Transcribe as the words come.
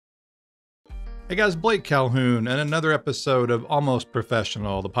Hey guys, Blake Calhoun, and another episode of Almost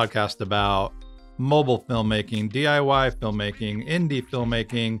Professional, the podcast about mobile filmmaking, DIY filmmaking, indie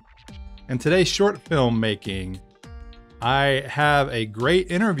filmmaking, and today's short film making. I have a great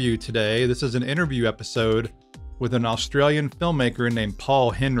interview today. This is an interview episode with an Australian filmmaker named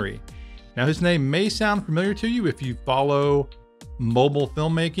Paul Henri. Now, his name may sound familiar to you if you follow mobile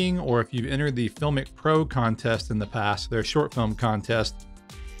filmmaking or if you've entered the Filmic Pro contest in the past, their short film contest.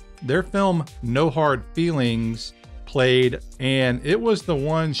 Their film, No Hard Feelings, played, and it was the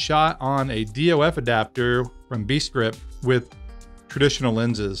one shot on a DOF adapter from B-Script with traditional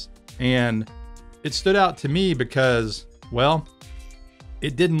lenses. And it stood out to me because, well,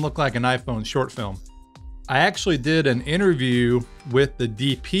 it didn't look like an iPhone short film. I actually did an interview with the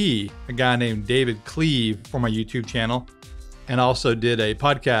DP, a guy named David Cleeve, for my YouTube channel, and also did a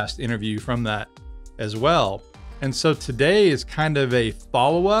podcast interview from that as well. And so today is kind of a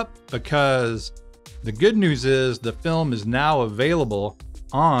follow-up because the good news is the film is now available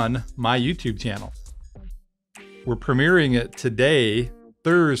on my YouTube channel. We're premiering it today,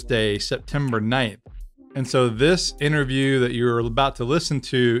 Thursday, September 9th. And so this interview that you're about to listen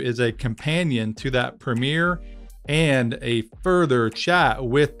to is a companion to that premiere and a further chat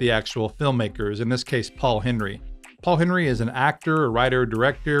with the actual filmmakers, in this case, Paul Henri. Paul Henri is an actor, a writer,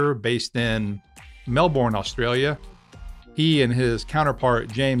 director based in Melbourne, Australia. He and his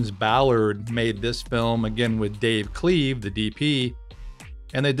counterpart, James Ballard, made this film, again with Dave Cleeve, the DP,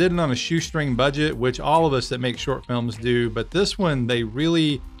 and they did it on a shoestring budget, which all of us that make short films do. But this one, they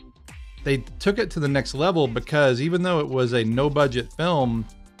took it to the next level because even though it was a no-budget film,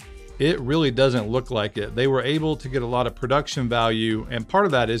 it really doesn't look like it. They were able to get a lot of production value, and part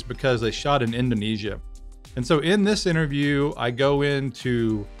of that is because they shot in Indonesia. And so in this interview, I go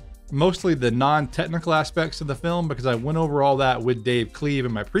into mostly the non-technical aspects of the film because I went over all that with Dave Cleeve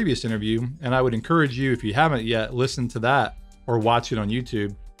in my previous interview, and I would encourage you, if you haven't yet, listen to that or watch it on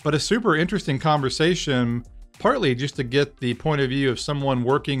YouTube. But a super interesting conversation, partly just to get the point of view of someone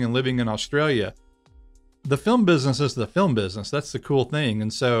working and living in Australia. The film business is the film business. That's the cool thing.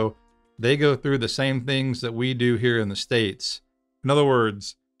 And so they go through the same things that we do here in the States. In other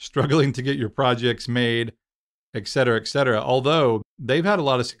words, struggling to get your projects made, et cetera, et cetera. Although they've had a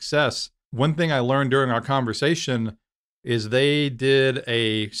lot of success. One thing I learned during our conversation is they did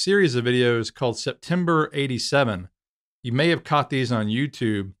a series of videos called September 87. You may have caught these on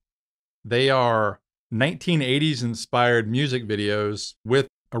YouTube. They are 1980s inspired music videos with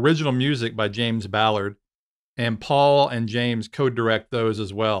original music by James Ballard, and Paul and James co-direct those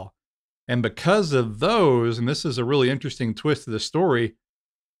as well. And because of those, and this is a really interesting twist to the story,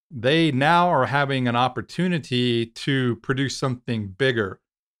 they now are having an opportunity to produce something bigger.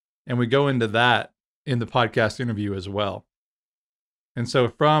 And we go into that in the podcast interview as well. And so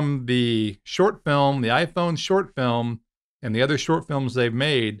from the short film, the iPhone short film, and the other short films they've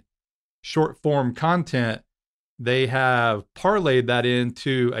made, short form content, they have parlayed that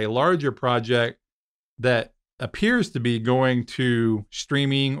into a larger project that appears to be going to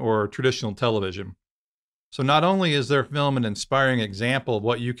streaming or traditional television. So not only is their film an inspiring example of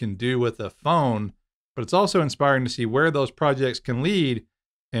what you can do with a phone, but it's also inspiring to see where those projects can lead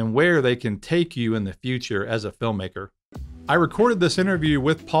and where they can take you in the future as a filmmaker. I recorded this interview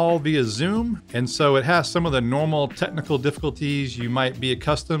with Paul via Zoom, and so it has some of the normal technical difficulties you might be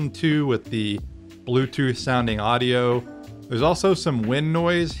accustomed to with the Bluetooth sounding audio. There's also some wind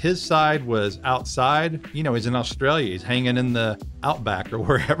noise. His side was outside. You know, he's in Australia. He's hanging in the outback or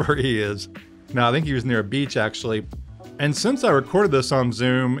wherever he is. No, I think he was near a beach, actually. And since I recorded this on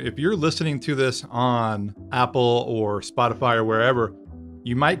Zoom, if you're listening to this on Apple or Spotify or wherever,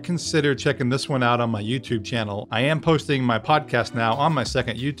 you might consider checking this one out on my YouTube channel. I am posting my podcast now on my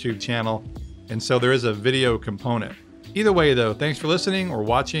second YouTube channel, and so there is a video component. Either way, though, thanks for listening or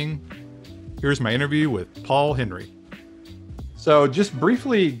watching. Here's my interview with Paul Henri. So just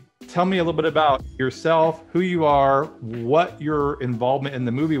briefly, tell me a little bit about yourself, who you are, what your involvement in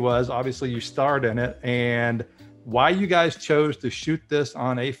the movie was. Obviously, you starred in it, and why you guys chose to shoot this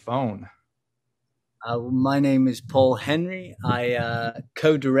on a phone. My name is Paul Henri. I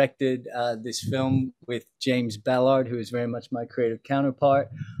co-directed this film with James Ballard, who is very much my creative counterpart.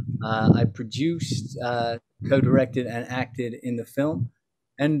 I produced, co-directed, and acted in the film.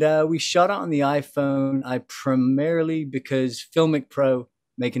 And we shot it on the iPhone, primarily because Filmic Pro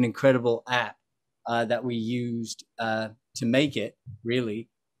make an incredible app that we used to make it, really.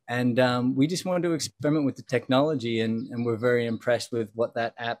 And we just wanted to experiment with the technology, and we're very impressed with what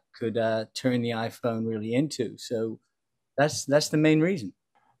that app could turn the iPhone really into. So that's the main reason.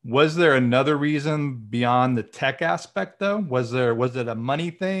 Was there another reason beyond the tech aspect though? Was it a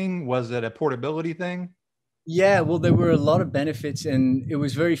money thing? Was it a portability thing? Yeah, well, there were a lot of benefits, and it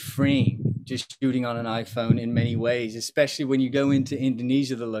was very freeing just shooting on an iPhone in many ways, especially when you go into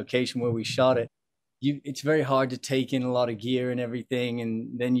Indonesia, the location where we shot it. It's very hard to take in a lot of gear and everything,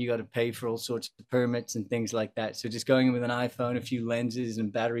 and then you got to pay for all sorts of permits and things like that. So just going in with an iPhone, a few lenses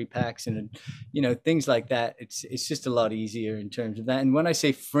and battery packs, and things like that, it's just a lot easier in terms of that. And when I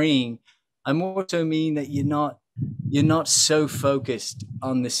say freeing, I more so mean that you're not so focused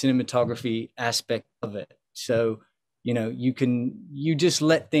on the cinematography aspect of it. So you just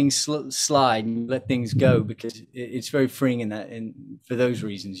let things slide and let things go because it's very freeing in that, and for those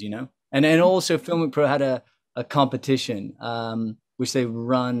reasons. And also Filmic Pro had a competition, which they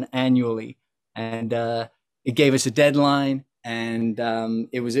run annually, and it gave us a deadline, and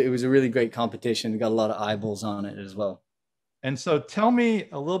it was a really great competition. It got a lot of eyeballs on it as well. And so tell me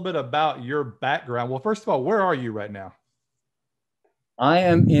a little bit about your background. Well, first of all, where are you right now? I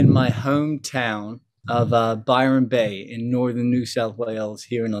am in my hometown of Byron Bay in northern New South Wales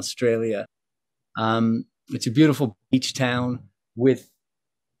here in Australia. It's a beautiful beach town with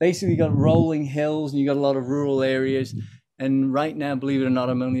basically got rolling hills, and you got a lot of rural areas. And right now, believe it or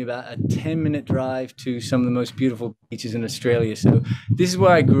not, I'm only about a 10-minute drive to some of the most beautiful beaches in Australia. So this is where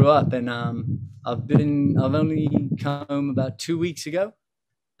I grew up, and I've only come home about 2 weeks ago,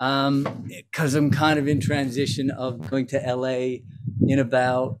 because I'm kind of in transition of going to LA in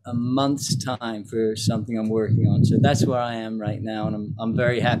about a month's time for something I'm working on. So that's where I am right now, and I'm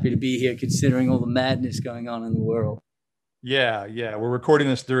very happy to be here considering all the madness going on in the world. Yeah, yeah. We're recording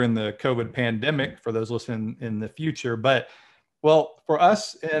this during the COVID pandemic for those listening in the future. But, well, for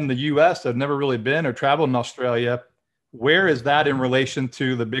us in the US, I've never really been or traveled in Australia. Where is that in relation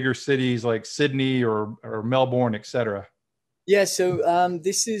to the bigger cities like Sydney or Melbourne, et cetera? Yeah, so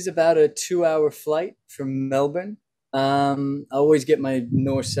this is about a 2-hour flight from Melbourne. I always get my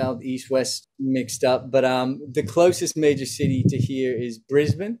north, south, east, west mixed up, but the closest major city to here is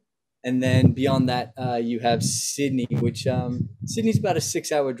Brisbane, and then beyond that, you have Sydney, which Sydney's about a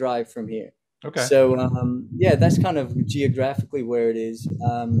 6-hour drive from here. Okay. So yeah, that's kind of geographically where it is.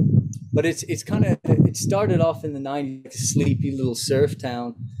 But it started off in the '90s, like a sleepy little surf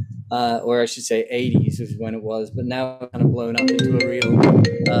town, or I should say '80s is when it was, but now it's kind of blown up into a real,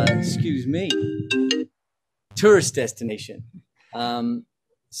 excuse me, tourist destination.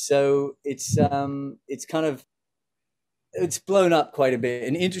 So it's blown up quite a bit.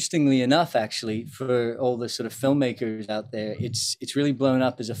 And interestingly enough, actually, for all the sort of filmmakers out there, it's really blown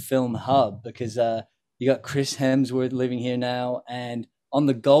up as a film hub because you got Chris Hemsworth living here now, and on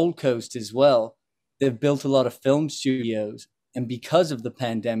the Gold Coast as well, they've built a lot of film studios. And because of the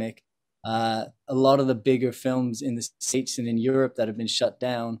pandemic, a lot of the bigger films in the States and in Europe that have been shut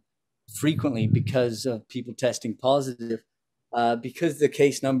down frequently because of people testing positive, because the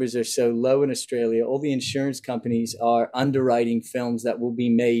case numbers are so low in Australia, all the insurance companies are underwriting films that will be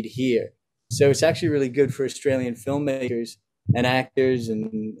made here. So it's actually really good for Australian filmmakers and actors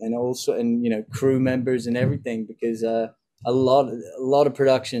and also crew members and everything because a lot of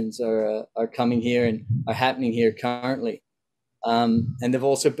productions are coming here and are happening here currently. And they've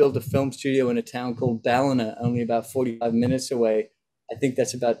also built a film studio in a town called Ballina, only about 45 minutes away. I think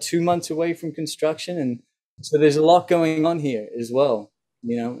that's about 2 months away from construction. And so there's a lot going on here as well,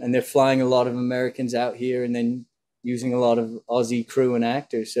 and they're flying a lot of Americans out here and then using a lot of Aussie crew and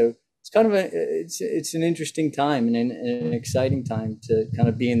actors. So it's kind of it's an interesting time and an exciting time to kind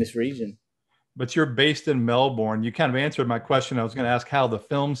of be in this region. But you're based in Melbourne. You kind of answered my question. I was going to ask how the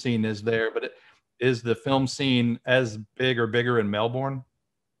film scene is there, but is the film scene as big or bigger in Melbourne?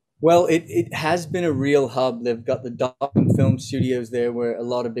 Well, it has been a real hub. They've got the doc and film studios there where a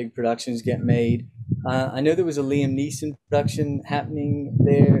lot of big productions get made. I know there was a Liam Neeson production happening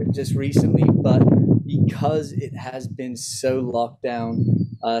there just recently, but because it has been so locked down,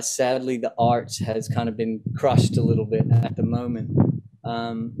 sadly, the arts has kind of been crushed a little bit at the moment.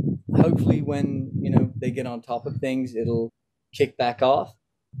 Hopefully, when they get on top of things, it'll kick back off.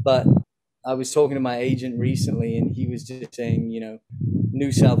 But I was talking to my agent recently, and he was just saying,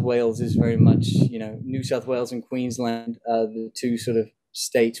 New South Wales is very much, New South Wales and Queensland, the two sort of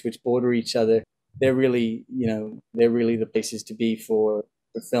states which border each other. They're really, they're really the places to be for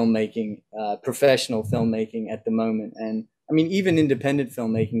filmmaking, professional filmmaking at the moment. And I mean, even independent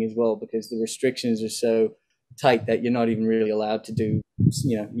filmmaking as well, because the restrictions are so tight that you're not even really allowed to do,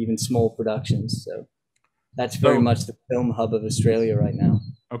 even small productions. So that's very much the film hub of Australia right now.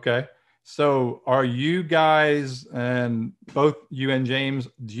 Okay. So are you guys, and both you and James,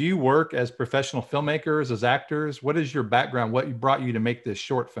 do you work as professional filmmakers, as actors? What is your background? What brought you to make this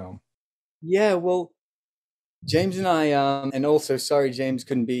short film? Yeah, well, James and I, and also sorry James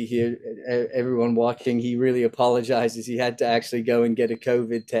couldn't be here. Everyone watching, he really apologizes. He had to actually go and get a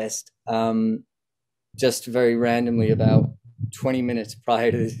COVID test, just very randomly about 20 minutes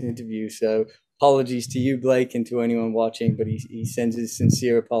prior to this interview. So apologies to you, Blake, and to anyone watching. But he sends his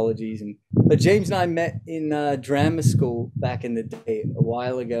sincere apologies. But James and I met in drama school back in the day a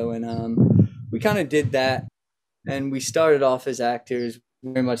while ago, and we kind of did that, and we started off as actors,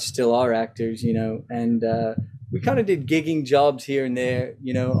 very much still are actors, and we kind of did gigging jobs here and there,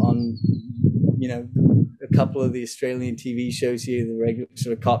 on, a couple of the Australian TV shows here, the regular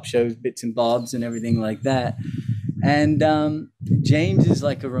sort of cop shows, bits and bobs and everything like that. And James is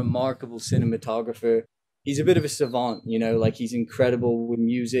like a remarkable cinematographer. He's a bit of a savant, like he's incredible with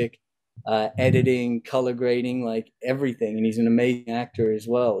music, editing, color grading, like everything. And he's an amazing actor as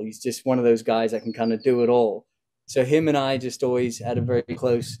well. He's just one of those guys that can kind of do it all. So him and I just always had a very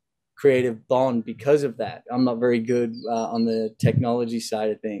close creative bond because of that. I'm not very good on the technology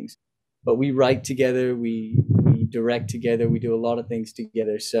side of things, but we write together, we direct together, we do a lot of things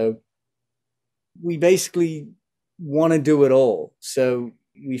together. So we basically want to do it all. So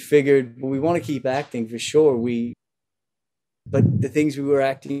we figured, well, we want to keep acting for sure. But the things we were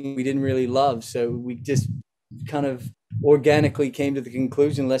acting, we didn't really love. So we just kind of organically came to the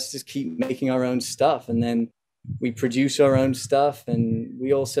conclusion, let's just keep making our own stuff. And then we produce our own stuff. And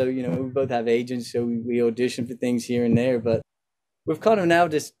we also, we both have agents, so we audition for things here and there. But we've kind of now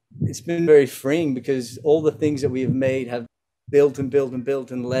just, it's been very freeing because all the things that we have made have built and built and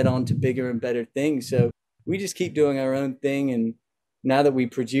built and led on to bigger and better things. So we just keep doing our own thing. And now that we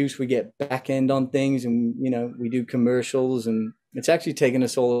produce, we get back end on things, and, we do commercials, and it's actually taken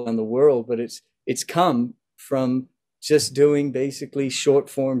us all around the world, but it's come from just doing basically short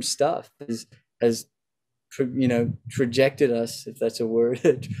form stuff has trajected us, if that's a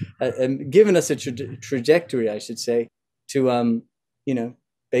word, and given us a trajectory, I should say, to,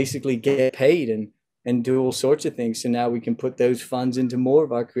 basically get paid and do all sorts of things. So now we can put those funds into more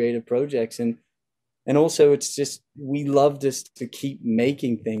of our creative projects. And also it's just, we love just to keep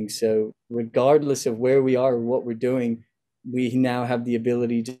making things. So regardless of where we are or what we're doing, we now have the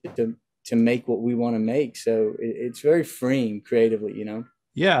ability to make what we want to make. So it's very freeing creatively,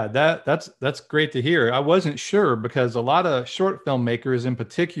 Yeah, that's great to hear. I wasn't sure because a lot of short filmmakers in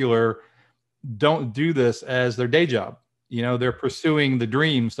particular don't do this as their day job. They're pursuing the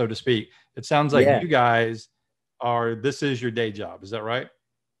dream, so to speak. It sounds like Yeah. you guys this is your day job. Is that right?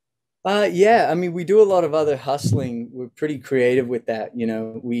 Yeah, I mean, we do a lot of other hustling. We're pretty creative with that.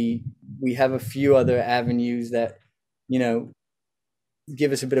 We have a few other avenues that,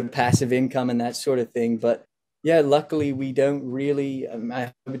 give us a bit of passive income and that sort of thing. But yeah, luckily we don't really,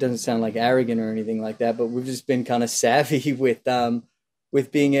 I hope it doesn't sound like arrogant or anything like that, but we've just been kind of savvy with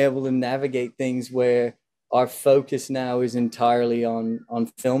being able to navigate things where our focus now is entirely on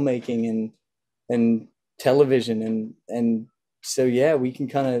filmmaking and television. And so, yeah, we can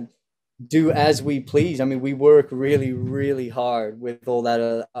kind of do as we please. I mean, we work really, really hard with all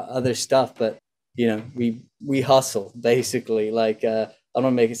that other stuff, but we hustle basically. Like I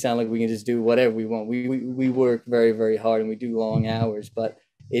don't make it sound like we can just do whatever we want. We work very, very hard, and we do long hours, but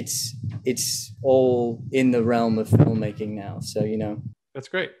it's all in the realm of filmmaking now. So That's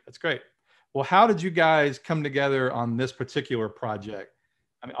great. That's great. Well, how did you guys come together on this particular project?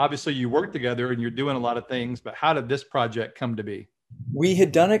 I mean, obviously you work together and you're doing a lot of things, but how did this project come to be? We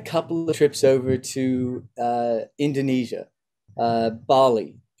had done a couple of trips over to Indonesia,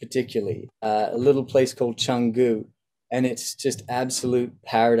 Bali particularly, a little place called Canggu, and it's just absolute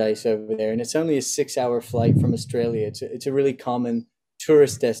paradise over there. And it's only a 6-hour flight from Australia. It's a really common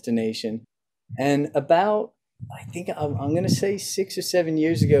tourist destination. And about, I think I'm going to say 6 or 7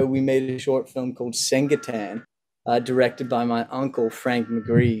 years ago, we made a short film called Sengatan, directed by my uncle Frank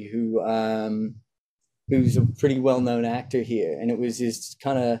McGree, who's a pretty well-known actor here. And it was his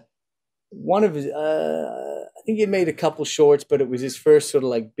kind of one of his, I think he made a couple shorts, but it was his first sort of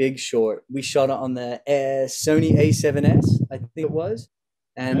like big short. We shot it on the Sony A7S, I think it was.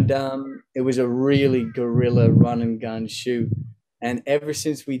 And it was a really guerrilla run and gun shoot. And ever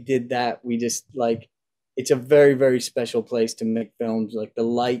since we did that, we just like, it's a very, very special place to make films. Like the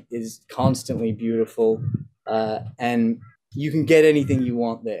light is constantly beautiful, and you can get anything you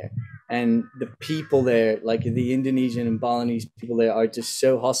want there. And the people there, like the Indonesian and Balinese people there, are just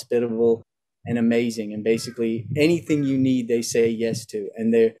so hospitable and amazing. And basically anything you need, they say yes to.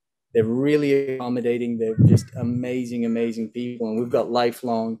 And they're really accommodating. They're just amazing, amazing people. And we've got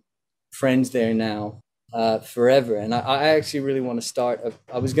lifelong friends there now forever. And I actually really want to start.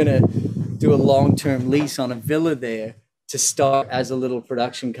 I was going to do a long-term lease on a villa there to start as a little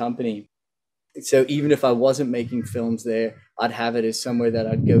production company. So even if I wasn't making films there, I'd have it as somewhere that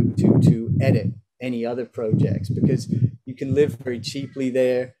I'd go to edit any other projects, because you can live very cheaply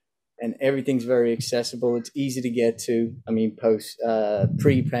there and everything's very accessible. It's easy to get to. I mean,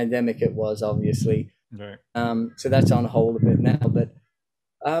 pre-pandemic it was, obviously. Right. So that's on hold a bit now, but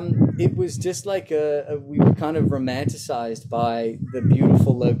it was just like we were kind of romanticized by the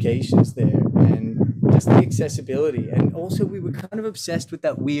beautiful locations there and just the accessibility. And also we were kind of obsessed with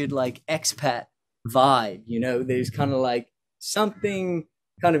that weird like expat vibe, you know. There's kind of like something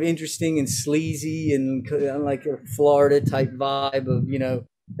kind of interesting and sleazy and like a Florida type vibe of, you know,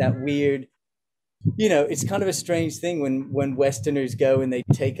 that weird, you know, it's kind of a strange thing when Westerners go and they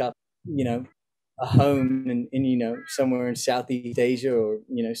take up, you know, a home in you know, somewhere in Southeast Asia or,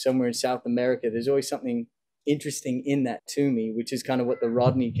 you know, somewhere in South America. There's always something interesting in that to me, which is kind of what the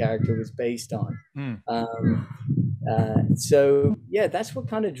Rodney character was based on. So yeah, that's what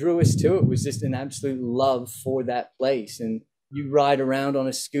kind of drew us to it, was just an absolute love for that place. And you ride around on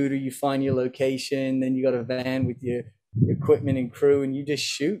a scooter, you find your location, then you got a van with your equipment and crew, and you just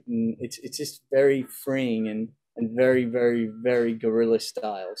shoot, and it's just very freeing and very, very, very guerrilla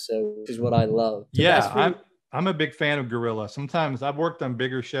style. So which is what I love. So yeah, I'm a big fan of guerrilla. Sometimes I've worked on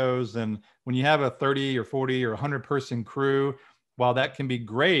bigger shows, and when you have a 30 or 40 or 100 person crew, while that can be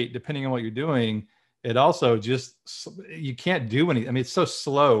great depending on what you're doing, it also just, you can't do anything. I mean, it's so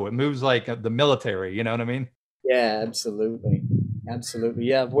slow. It moves like the military, you know what I mean? Yeah, absolutely. Absolutely.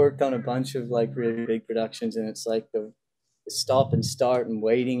 Yeah, I've worked on a bunch of like really big productions, and it's like the stop and start and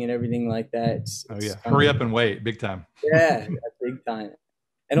waiting and everything like that. Oh yeah, hurry up and wait, big time. Yeah, big time.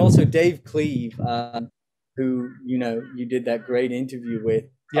 And also Dave Cleeve, who, you know, you did that great interview with.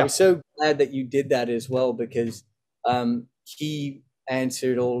 Yeah. I was so glad that you did that as well, because he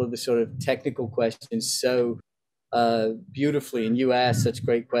answered all of the sort of technical questions so beautifully, and you asked such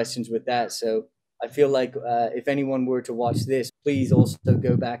great questions with that. So I feel like if anyone were to watch this, please also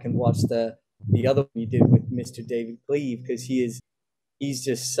go back and watch the other one you did with Mr. David Cleeve, because he's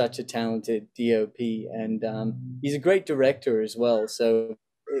just such a talented DOP, and he's a great director as well. So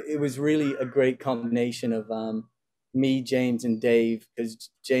it was really a great combination of me, James, and Dave, because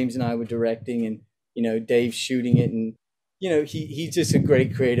James and I were directing, and, you know, Dave shooting it, and, you know, he's just a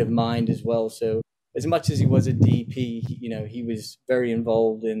great creative mind as well. So as much as he was a DP, you know, he was very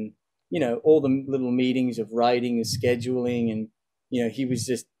involved in, you know, all the little meetings of writing and scheduling, and, you know,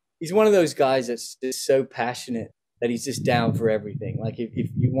 he's one of those guys that's just so passionate that he's just down for everything. Like if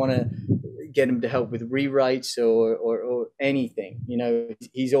you want to get him to help with rewrites or anything, you know,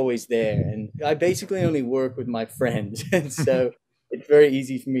 he's always there. And I basically only work with my friends, and so it's very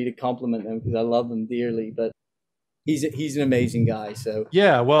easy for me to compliment them because I love them dearly. But he's an amazing guy. So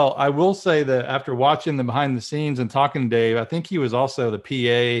yeah, well, I will say that after watching the behind the scenes and talking to Dave, I think he was also the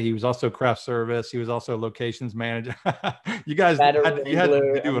PA. He was also craft service. He was also locations manager. You guys had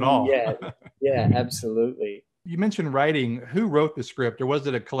to do it all. Yeah, absolutely. You mentioned writing. Who wrote the script, or was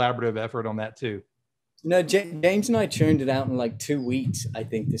it a collaborative effort on that too? No, James and I churned it out in like 2 weeks, I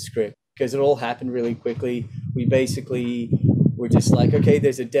think, the script, because it all happened really quickly. We basically were just like, okay,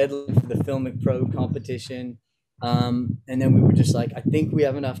 there's a deadline for the Filmic Pro competition. And then we were just like, I think we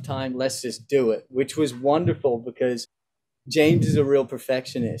have enough time. Let's just do it, which was wonderful, because James is a real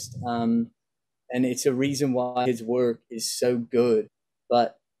perfectionist. And it's a reason why his work is so good.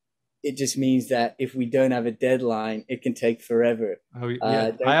 But it just means that if we don't have a deadline, it can take forever. Oh,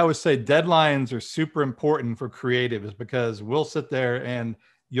 yeah. I always say deadlines are super important for creatives, because we'll sit there and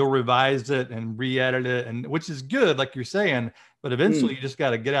you'll revise it and re-edit it, and which is good, like you're saying, but eventually you just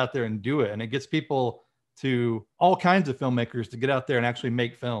got to get out there and do it. And it gets people, to all kinds of filmmakers, to get out there and actually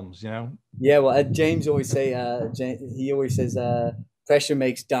make films, you know? Yeah, well, James always say, he always says, pressure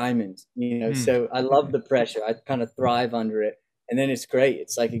makes diamonds, you know? So I love the pressure. I kind of thrive under it. And then it's great.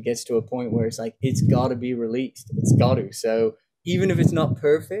 It's like it gets to a point where it's like, it's got to be released. It's got to. So even if it's not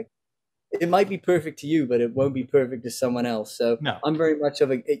perfect, it might be perfect to you, but it won't be perfect to someone else. So no. I'm very much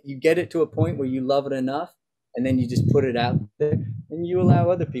of you get it to a point where you love it enough, and then you just put it out there, and you allow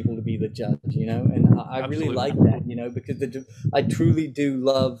other people to be the judge, you know? And I really like that, you know, because I truly do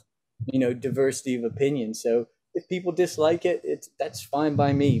love, you know, diversity of opinion. So if people dislike it, that's fine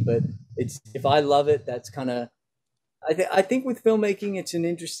by me. But if I love it, that's kind of, I think with filmmaking, it's an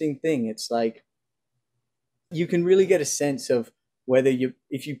interesting thing. It's like you can really get a sense of whether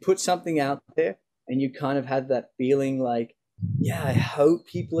if you put something out there and you kind of have that feeling like, yeah, I hope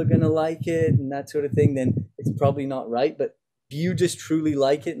people are going to like it and that sort of thing, then it's probably not right. But you just truly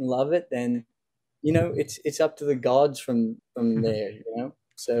like it and love it, then, you know, it's up to the gods from there, you know?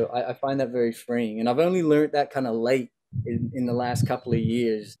 So I find that very freeing. And I've only learned that kind of late in the last couple of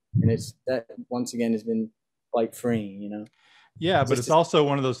years. And it's that once again has been quite freeing, you know? Yeah, but Just it's to, also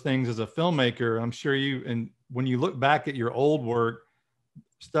one of those things as a filmmaker. I'm sure and when you look back at your old work,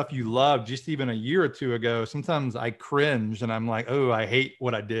 stuff you loved just even a year or two ago, sometimes I cringe and I'm like, oh, I hate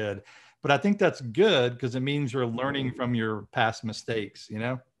what I did. But I think that's good because it means you're learning from your past mistakes, you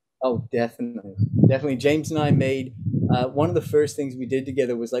know? oh, definitely. Definitely. James and I made one of the first things we did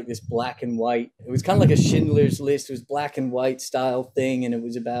together was like this black and white. It was kind of like a Schindler's List. It was black and white style thing. And it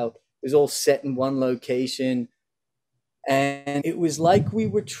was all set in one location. And it was like we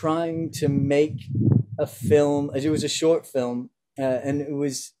were trying to make a film, as it was a short film. And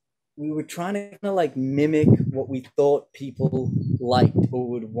we were trying to kind of like mimic what we thought people liked or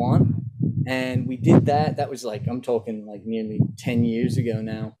would want. And we did that. That was like, I'm talking like nearly 10 years ago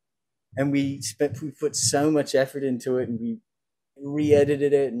now. And we put so much effort into it, and we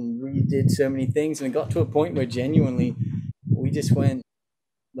re-edited it and redid so many things. And it got to a point where genuinely we just went,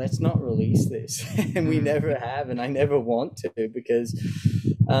 let's not release this. And we never have. And I never want to, because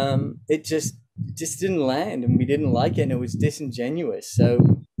it just didn't land, and we didn't like it, and it was disingenuous.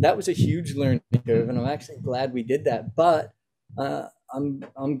 So that was a huge learning curve, and I'm actually glad we did that. But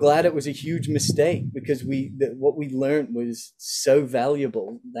I'm glad it was a huge mistake, because what we learned was so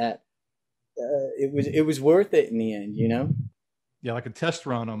valuable that it was worth it in the end, you know? Yeah, like a test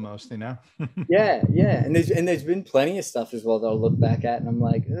run almost, you know? Yeah, yeah. And there's been plenty of stuff as well that I'll look back at and I'm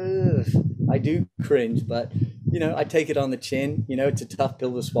like, ugh, I do cringe, but you know, I take it on the chin. You know, it's a tough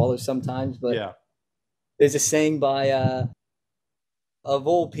pill to swallow sometimes, but Yeah. there's a saying by of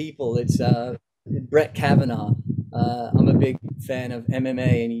all people, it's Brett Kavanaugh. I'm a big fan of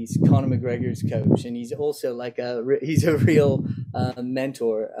MMA, and he's Conor McGregor's coach, and he's also like he's a real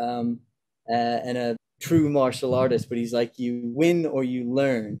mentor and a true martial artist. But he's like, you win or you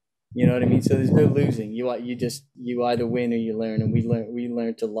learn. You know what I mean? So there's no losing. You either win or you learn, and we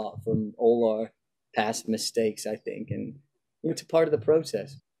learned a lot from all our past mistakes, I think, and you know, it's a part of the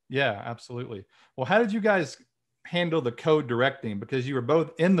process. Yeah, absolutely. Well, how did you guys handle the co-directing? Because you were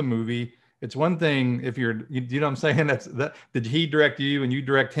both in the movie. It's one thing if you know what I'm saying? Did he direct you and you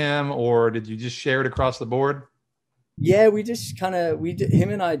direct him, or did you just share it across the board? Yeah, we just kind of him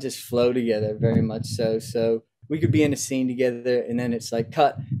and I just flow together very much so. So we could be in a scene together, and then it's like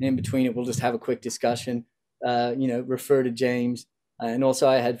cut, and in between it, we'll just have a quick discussion. You know, refer to James, and also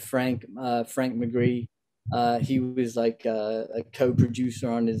I had Frank McGree. He was like a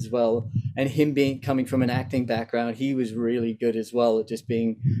co-producer on it as well, and him coming from an acting background, he was really good as well at just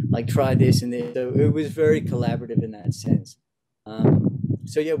being like, try this and this. So it was very collaborative in that sense.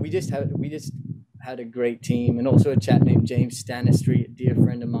 So yeah, we just had a great team, and also a chap named James Stanistreet, a dear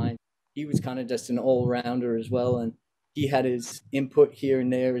friend of mine. He was kind of just an all-rounder as well, and he had his input here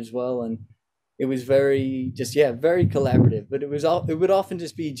and there as well, and it was very collaborative. But it would often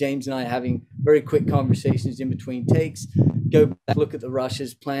just be James and I having very quick conversations in between takes, go back, look at the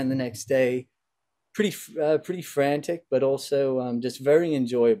rushes, plan the next day. Pretty frantic, but also just very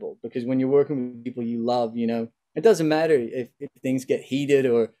enjoyable, because when you're working with people you love, you know, it doesn't matter if things get heated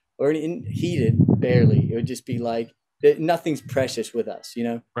or heated barely. It would just be like nothing's precious with us, you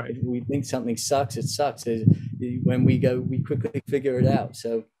know. Right. If we think something sucks, it sucks. When we go, we quickly figure it out.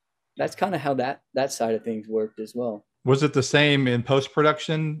 So that's kind of how that side of things worked as well. Was it the same in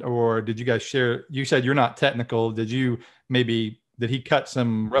post-production, or did you guys share? You said you're not technical. Did he cut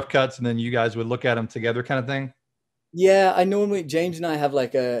some rough cuts and then you guys would look at them together kind of thing? Yeah, James and I have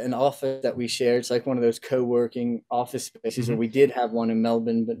like an office that we share. It's like one of those co-working office spaces, or we did have one in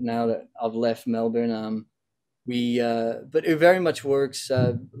Melbourne, but now that I've left Melbourne, but it very much works.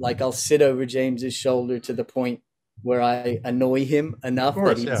 Like I'll sit over James's shoulder to the point where I annoy him enough Of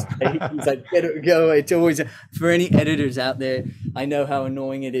course, he's like, get it, go. It's always, for any editors out there, I know how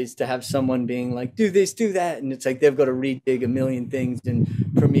annoying it is to have someone being like, do this, do that. And it's like, they've got to redig a million things in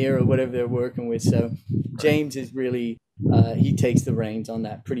Premiere or whatever they're working with. So James is really, he takes the reins on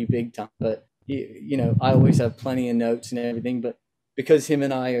that pretty big time. But, you know, I always have plenty of notes and everything. But because him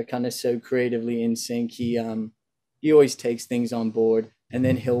and I are kind of so creatively in sync, he always takes things on board, and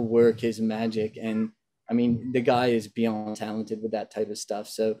then he'll work his magic. And I mean, the guy is beyond talented with that type of stuff.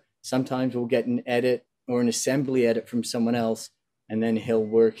 So sometimes we'll get an edit or an assembly edit from someone else, and then he'll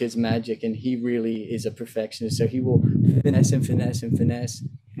work his magic. And he really is a perfectionist. So he will finesse and finesse and finesse.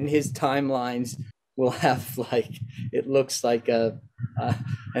 And his timelines will have like, it looks like an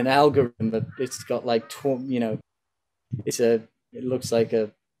algorithm, but it's got like, you know, it looks like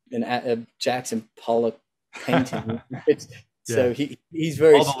a Jackson Pollock painting. It's Yeah. So he's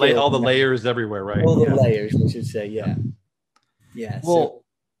very skilled. All the layers everywhere, right? All the layers, we should say. Yeah. Yeah. Well, So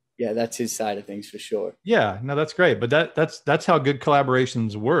yeah, that's his side of things for sure. yeah, no, that's great. But that's how good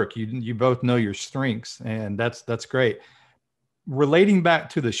collaborations work. You both know your strengths, and that's great. Relating back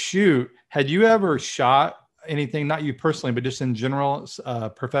to the shoot, had you ever shot anything, not you personally, but just in general,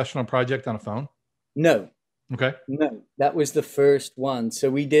 professional project on a phone? No, Okay. no, that was the first one. So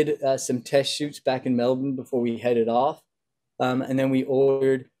we did some test shoots back in Melbourne before we headed off. And then we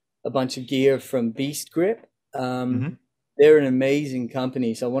ordered a bunch of gear from Beast Grip. They're an amazing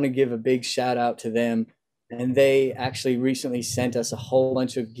company. So I want to give a big shout out to them. And they actually recently sent us a whole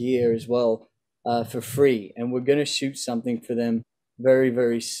bunch of gear as well for free. And we're going to shoot something for them very,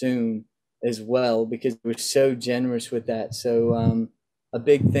 very soon as well, because we're so generous with that. So a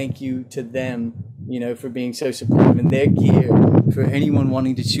big thank you to them, for being so supportive. And their gear, for anyone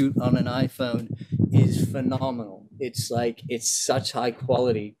wanting to shoot on an iPhone, is phenomenal. It's such high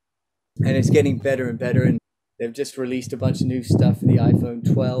quality, and it's getting better and better. And they've just released a bunch of new stuff for the iPhone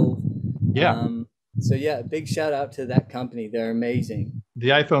 12. Yeah. So yeah, a big shout out to that company. They're amazing. The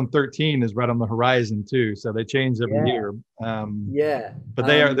iPhone 13 is right on the horizon too, so they change every year. Yeah, but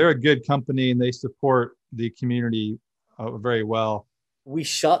they're a good company, and they support the community very well. We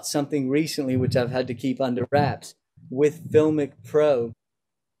shot something recently, which I've had to keep under wraps, with Filmic Pro,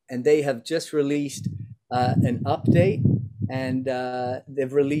 and they have just released an update, and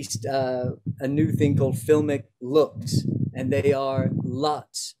they've released a new thing called Filmic Looks, and they are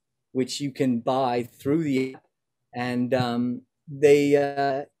LUTs, which you can buy through the app. And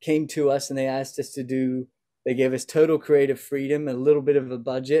they came to us and they asked us they gave us total creative freedom, a little bit of a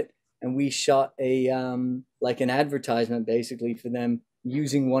budget, and we shot an advertisement basically for them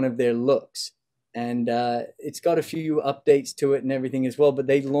using one of their looks. And it's got a few updates to it and everything as well, but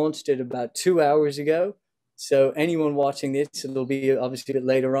they launched it about 2 hours ago. So anyone watching this, it'll be obviously a bit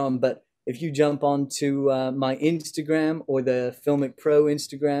later on, but if you jump onto my Instagram or the Filmic Pro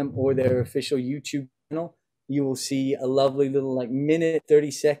Instagram or their official YouTube channel, you will see a lovely little minute,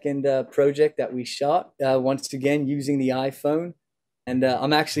 30-second project that we shot, once again, using the iPhone. And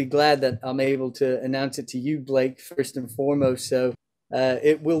I'm actually glad that I'm able to announce it to you, Blake, first and foremost. So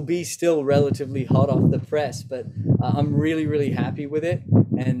it will be still relatively hot off the press, but I'm really, really happy with it.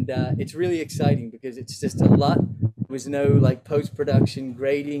 And it's really exciting because it's just a LUT. There was no post-production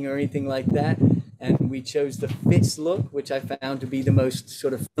grading or anything like that. And we chose the Fitz look, which I found to be the most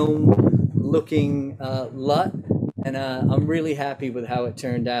sort of film-looking LUT. And I'm really happy with how it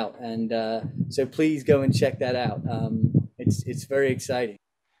turned out. And so please go and check that out. It's very exciting.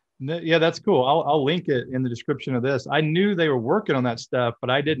 Yeah, that's cool. I'll link it in the description of this. I knew they were working on that stuff, but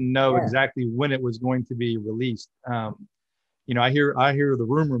I didn't know exactly when it was going to be released. I hear the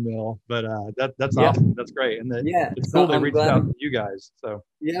rumor mill, but that's awesome. That's great, and it's cool they reached out to you guys. So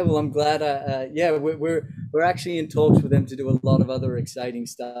yeah, well, I'm glad. We're actually in talks with them to do a lot of other exciting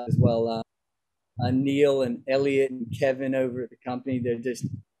stuff as well. Neil and Elliot and Kevin over at the company,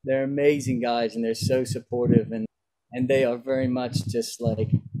 they're amazing guys, and they're so supportive, and they are very much just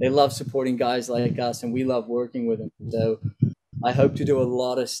they love supporting guys like us, and we love working with them. So I hope to do a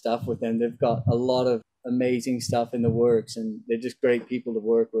lot of stuff with them. They've got a lot of amazing stuff in the works, and they're just great people to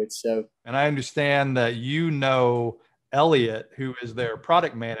work with. So, and I understand that Elliot, who is their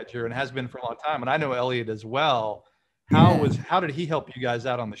product manager and has been for a long time, and I know Elliot as well. How did he help you guys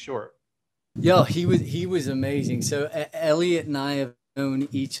out on the short? Yeah, he was amazing. So Elliot and I have known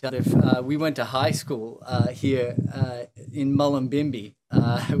each other. We went to high school here in Mullumbimby,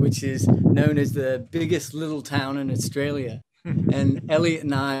 which is known as the biggest little town in Australia. And Elliot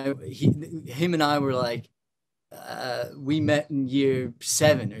and I, him and I were we met in year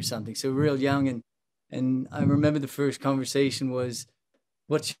 7 or something, so real young. And I remember the first conversation was,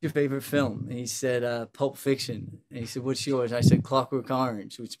 "What's your favorite film?" And he said, "Pulp Fiction." And he said, "What's yours?" I said, "Clockwork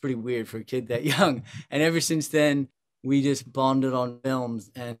Orange," which is pretty weird for a kid that young. And ever since then, we just bonded on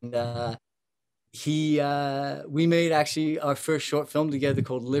films. And we made actually our first short film together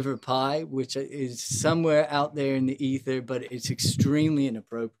called Liver Pie, which is somewhere out there in the ether, but it's extremely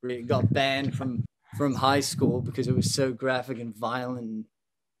inappropriate. It got banned from high school because it was so graphic and violent, and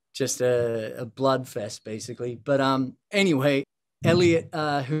just a blood fest basically. But anyway, Elliot,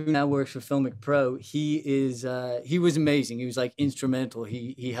 who now works for Filmic Pro, he was amazing. He was instrumental.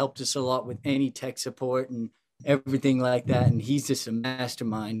 He helped us a lot with any tech support and everything like that. And he's just a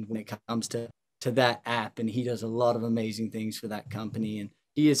mastermind when it comes to that app. And he does a lot of amazing things for that company. And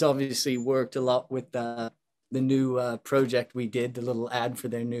he has obviously worked a lot with the new project we did, the little ad for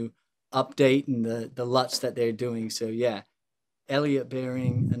their new update and the LUTs that they're doing. So yeah, Elliot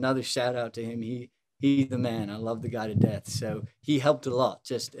Baring, another shout out to him. he's the man. I love the guy to death. So he helped a lot.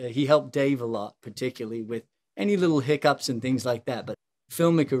 Just he helped Dave a lot, particularly with any little hiccups and things like that. But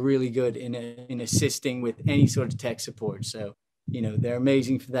Filmic are really good in assisting with any sort of tech support. So they're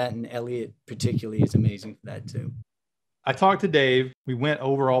amazing for that, and Elliot particularly is amazing for that too. I talked to Dave. We went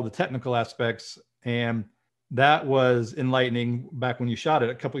over all the technical aspects, and that was enlightening back when you shot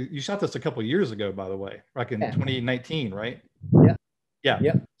it. You shot this a couple of years ago, by the way, back in 2019, right? Yeah. Yeah.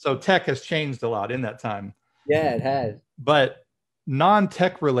 Yeah. So tech has changed a lot in that time. Yeah, it has. But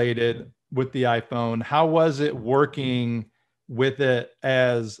non-tech related with the iPhone, how was it working with it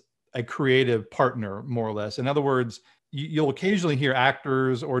as a creative partner, more or less? In other words, you'll occasionally hear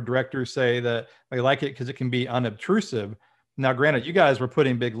actors or directors say that they like it because it can be unobtrusive. Now, granted, you guys were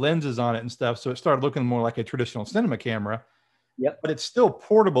putting big lenses on it and stuff, so it started looking more like a traditional cinema camera. Yep. But it's still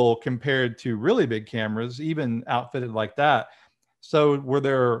portable compared to really big cameras, even outfitted like that. So were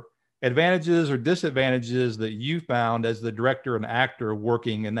there advantages or disadvantages that you found as the director and actor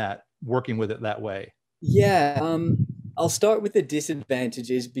working with it that way? Yeah, I'll start with the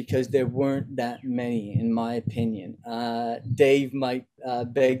disadvantages because there weren't that many, in my opinion. Dave might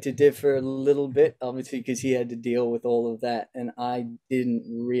beg to differ a little bit, obviously, because he had to deal with all of that, and I didn't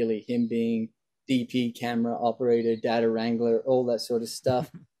really. Him being DP, camera operator, data wrangler, all that sort of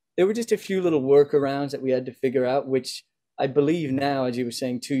stuff. There were just a few little workarounds that we had to figure out, which I believe now, as you were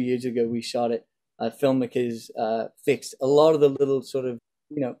saying, 2 years ago we shot it. Filmmakers fixed a lot of the little sort of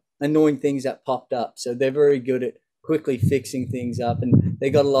annoying things that popped up. So they're very good at quickly fixing things up, and they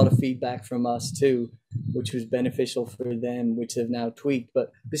got a lot of feedback from us too, which was beneficial for them, which have now tweaked.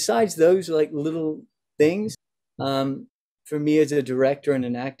 But besides those like little things, for me as a director and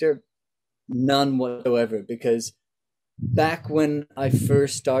an actor, none whatsoever. Because back when I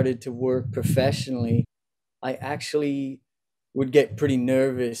first started to work professionally, I actually would get pretty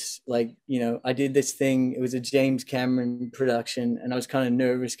nervous. Like, I did this thing, it was a James Cameron production, and I was kind of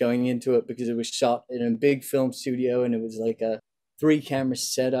nervous going into it because it was shot in a big film studio, and it was like a 3-camera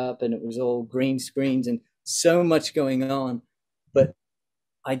setup, and it was all green screens and so much going on. But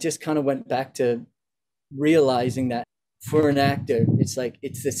I just kind of went back to realizing that for an actor, it's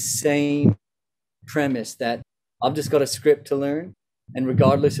the same premise, that I've just got a script to learn, and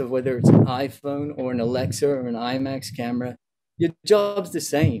regardless of whether it's an iPhone or an Alexa or an IMAX camera, your job's the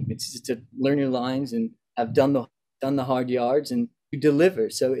same. It's just to learn your lines and have done the hard yards, and you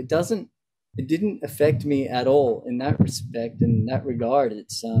deliver. So it didn't affect me at all in that respect. In that regard,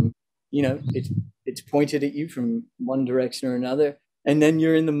 it's it's pointed at you from one direction or another, and then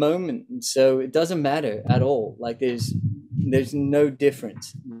you're in the moment, and so it doesn't matter at all. Like there's no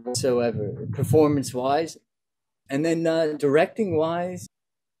difference whatsoever, performance wise, and then directing wise.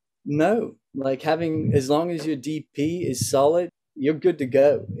 No, like as long as your DP is solid, you're good to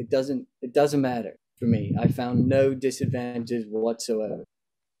go. It doesn't matter for me. I found no disadvantages whatsoever.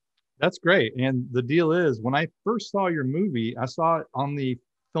 That's great. And the deal is, when I first saw your movie, I saw it on the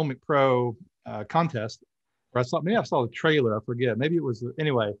Filmic Pro contest, or I saw the trailer. I forget. Maybe it was,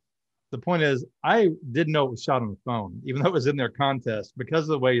 anyway. The point is, I didn't know it was shot on the phone, even though it was in their contest, because of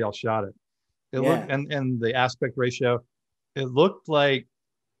the way y'all shot it. It looked, and the aspect ratio, it looked like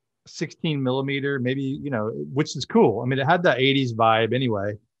 16 millimeter, maybe, which is cool. I mean, it had that 80s vibe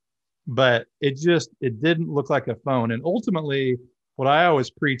anyway, but it didn't look like a phone. And ultimately, what I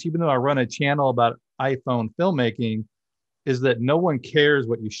always preach, even though I run a channel about iPhone filmmaking, is that no one cares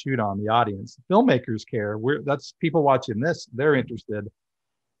what you shoot on, the audience. Filmmakers care. That's people watching this, they're interested.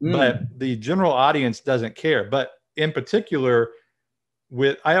 But the general audience doesn't care. But in particular,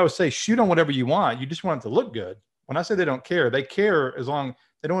 I always say, shoot on whatever you want. You just want it to look good. When I say they don't care, they care as long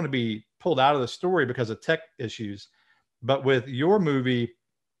they don't want to be pulled out of the story because of tech issues. But with your movie,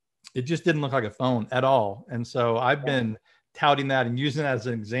 it just didn't look like a phone at all. And so I've been touting that and using that as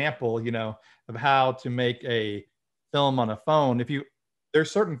an example, of how to make a film on a phone. There's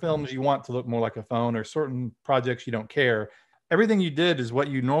certain films you want to look more like a phone, or certain projects you don't care. Everything you did is what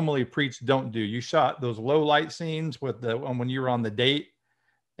you normally preach don't do. You shot those low light scenes when you were on the date,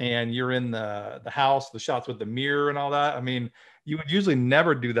 and you're in the house, the shots with the mirror and all that. I mean, you would usually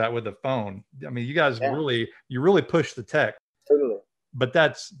never do that with a phone. I mean, you guys really push the tech. Totally. But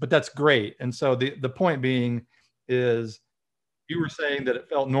that's great. And so the point being is, you were saying that it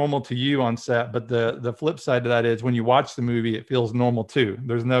felt normal to you on set, but the flip side to that is, when you watch the movie, it feels normal too.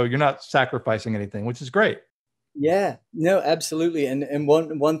 You're not sacrificing anything, which is great. Yeah, no, absolutely. And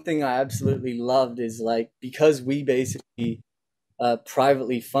one thing I absolutely loved is, like, because we basically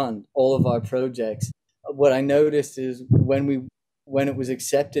privately fund all of our projects, what I noticed is when it was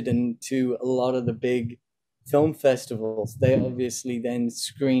accepted into a lot of the big film festivals, they obviously then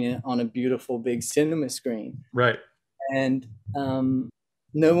screen it on a beautiful big cinema screen. Right. And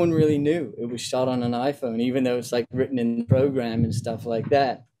no one really knew it was shot on an iPhone, even though it's like written in the program and stuff like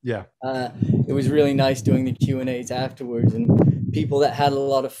that. Yeah. It was really nice doing the Q&As afterwards, and people that had a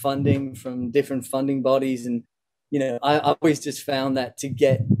lot of funding from different funding bodies. And, you know, I always just found that to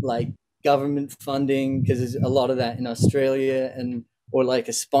get like government funding, because there's a lot of that in Australia, and or like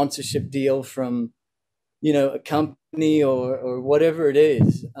a sponsorship deal from, you know, a company or whatever it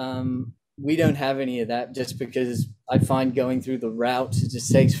is. We don't have any of that, just because I find going through the routes, it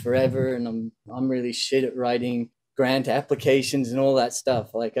just takes forever, and I'm really shit at writing grant applications and all that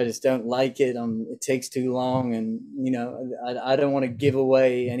stuff. Like, I just don't like it. It takes too long, and, you know, I don't want to give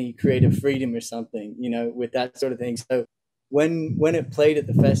away any creative freedom or something, you know, with that sort of thing. So when it played at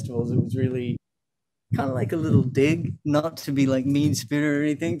the festivals, it was really kind of like a little dig, not to be like mean spirited or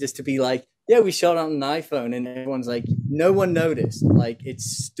anything, just to be like, yeah, we shot on an iPhone, and everyone's like, no one noticed. Like, it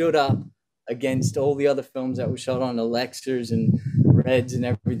stood up against all the other films that were shot on Alexas and Reds and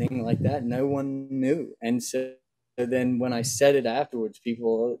everything like that. No one knew. And so then when I said it afterwards,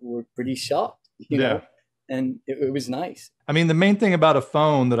 people were pretty shocked, you know, and it was nice. I mean, the main thing about a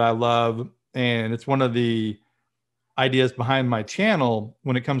phone that I love, and it's one of the ideas behind my channel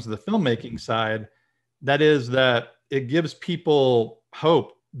when it comes to the filmmaking side, that is that it gives people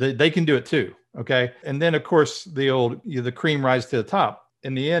hope that they can do it too. Okay. And then of course the cream rises to the top.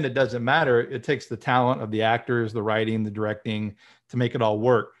 In the end, it doesn't matter. It takes the talent of the actors, the writing, the directing to make it all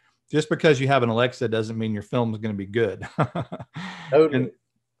work. Just because you have an Alexa doesn't mean your film is going to be good. Totally.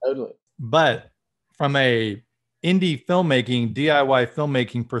 But from a indie filmmaking, DIY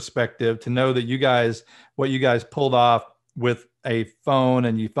filmmaking perspective, to know that what you guys pulled off with a phone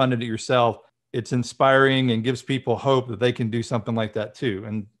and you funded it yourself, it's inspiring and gives people hope that they can do something like that too.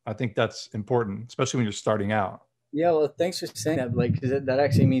 And I think that's important, especially when you're starting out. Yeah, well, thanks for saying that, Blake, because that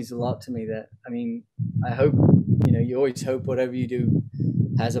actually means a lot to me. That, I mean, I hope, you know, you always hope whatever you do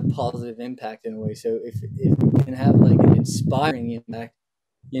has a positive impact in a way. So if we can have like an inspiring impact,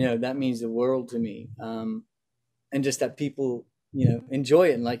 you know, that means the world to me. And just that people, you know,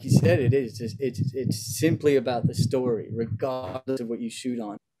 enjoy it. And like you said, it's simply about the story, regardless of what you shoot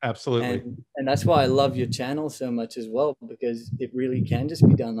on. Absolutely. And that's why I love your channel so much as well, because it really can just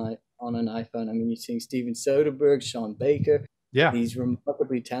be done on an iPhone. I mean, you're seeing Steven Soderbergh, Sean Baker, these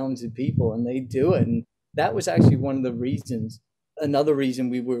remarkably talented people, and they do it. And that was actually another reason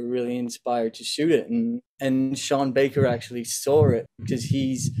we were really inspired to shoot it. And Sean Baker actually saw it because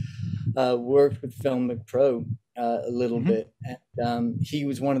he's worked with FILMMAKING Pro a little bit. And he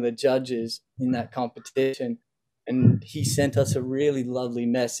was one of the judges in that competition. And he sent us a really lovely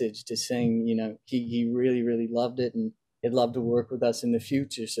message to saying, you know, he really, really loved it, and he'd love to work with us in the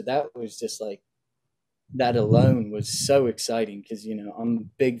future. So that was just like, that alone was so exciting, because, you know, I'm a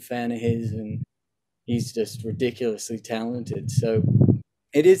big fan of his, and he's just ridiculously talented. So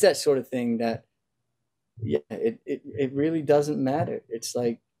it is that sort of thing that, yeah, it really doesn't matter. It's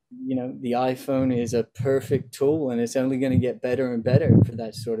like, you know, the iPhone is a perfect tool, and it's only going to get better and better for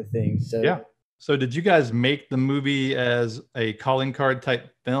that sort of thing. So yeah. So did you guys make the movie as a calling card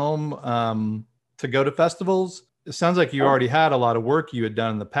type film to go to festivals? It sounds like you already had a lot of work you had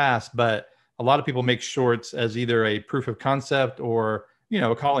done in the past, but a lot of people make shorts as either a proof of concept or, you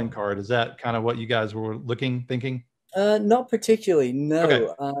know, a calling card. Is that kind of what you guys were thinking? Not particularly, no.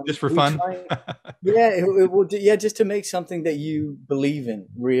 Okay. Just for fun? Yeah, just to make something that you believe in,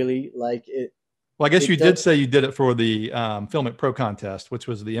 really. Like it. Well, I guess you did say you did it for the FILMMAKING Pro contest, which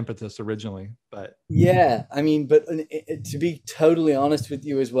was the impetus originally. But yeah, I mean, but to be totally honest with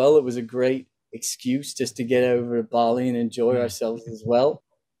you as well, it was a great excuse just to get over to Bali and enjoy ourselves as well.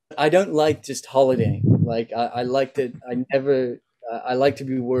 I don't like just holidaying. Like I like to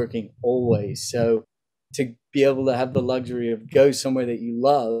be working always. So to be able to have the luxury of go somewhere that you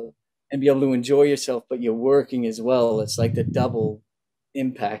love and be able to enjoy yourself, but you're working as well, it's like the double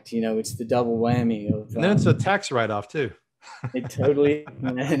impact, you know, it's the double whammy of, and then it's a tax write-off too. It totally,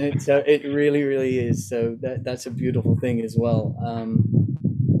 and it really, really is. So that's a beautiful thing as well.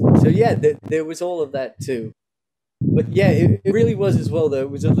 So yeah, there was all of that too. But yeah, it really was as well, though.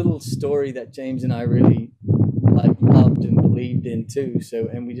 It was a little story that James and I really like loved and believed in too. So,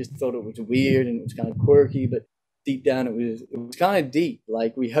 and we just thought it was weird and it was kind of quirky, but deep down it was kind of deep.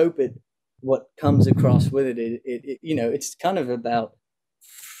 Like, we hope what comes across with it, you know, it's kind of about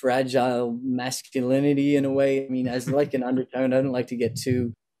fragile masculinity in a way. I mean, as like an undertone, I don't like to get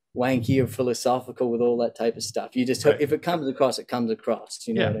too wanky or philosophical with all that type of stuff. You just hope if it comes across, it comes across.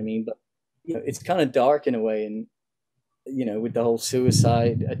 You know what I mean? But you know, it's kind of dark in a way, and with the whole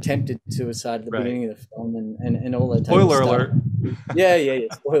attempted suicide at the Right. beginning of the film, and all that type of Spoiler stuff. alert. Yeah.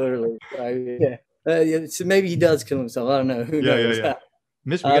 Spoiler alert. Yeah. Yeah. So maybe he does kill himself. I don't know. Who knows? Yeah.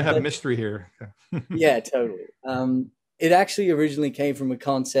 We gotta have But mystery here. yeah, totally. It actually originally came from a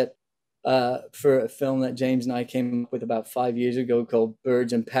concept for a film that James and I came up with about 5 years ago called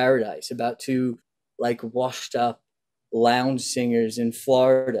Birds in Paradise, about two like washed up lounge singers in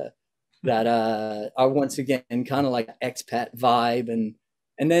Florida that are once again kind of like expat vibe,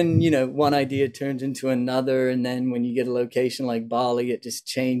 and then one idea turns into another, and then when you get a location like Bali, it just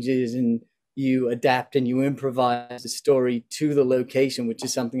changes, and you adapt and you improvise the story to the location, which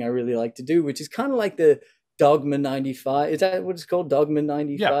is something I really like to do, which is kind of like the Dogma 95. Is that what it's called? Dogma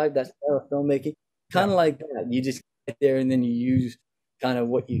 95? That's style of filmmaking. Kind of like that. You just get there and then you use kind of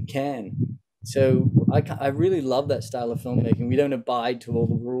what you can. So I really love that style of filmmaking. We don't abide to all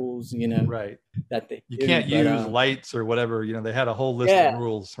the rules, Right. that they You do, can't use lights or whatever. They had a whole list of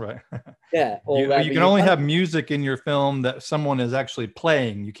rules, right? Yeah. You can only have music in your film that someone is actually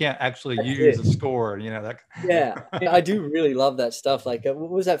playing. You can't actually use a score. That. Yeah, I do really love that stuff. Like,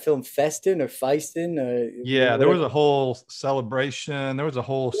 what was that film, Festin or Feistin? Yeah, there was a whole celebration. There was a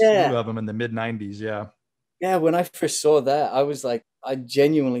whole slew of them in the mid-90s. Yeah. Yeah, when I first saw that, I was like, I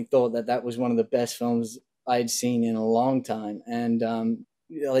genuinely thought that was one of the best films I had seen in a long time. And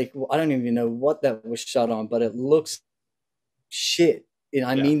like, I don't even know what that was shot on, but it looks shit.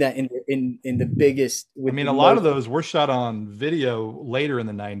 I mean that in the biggest. A lot of those were shot on video later in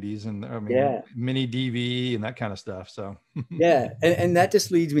the 90s, and mini DV and that kind of stuff. So yeah, and that just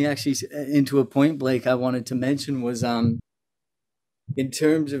leads me actually into a point, Blake, I wanted to mention was in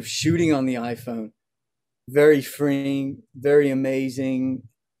terms of shooting on the iPhone. Very freeing, very amazing,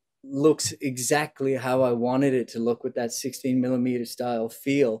 looks exactly how I wanted it to look with that 16 millimeter style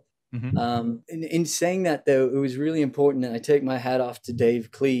feel. In saying that, though, it was really important, and I take my hat off to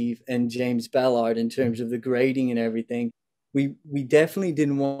Dave Cleeve and James Ballard in terms of the grading and everything. We definitely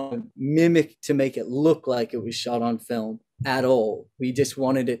didn't want to mimic to make it look like it was shot on film at all. We just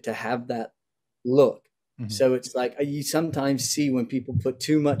wanted it to have that look. So it's like you sometimes see when people put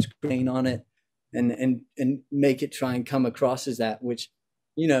too much grain on it, and make it try and come across as that, which,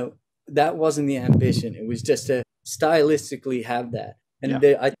 that wasn't the ambition. It was just to stylistically have that. And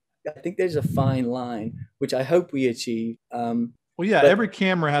I think there's a fine line, which I hope we achieve. Every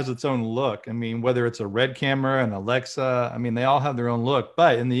camera has its own look. Whether it's a Red camera, an Alexa, they all have their own look.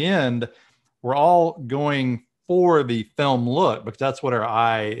 But in the end, we're all going for the film look because that's what our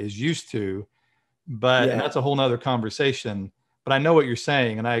eye is used to. But and that's a whole nother conversation. But I know what you're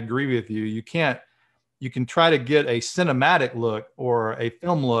saying, and I agree with you. You can try to get a cinematic look or a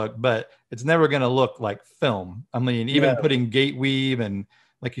film look, but it's never going to look like film. Even putting gate weave and,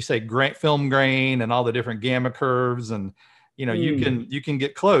 like you say, film grain and all the different gamma curves, and you can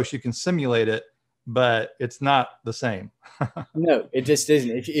get close, you can simulate it, but it's not the same. No, it just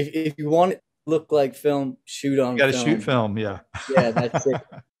isn't. If you want it to look like film, shoot on film. You got to shoot film, yeah. Yeah, that's it.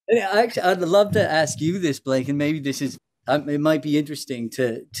 And I'd love to ask you this, Blake, and maybe this is. It might be interesting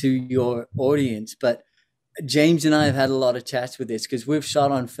to your audience, but James and I have had a lot of chats with this because we've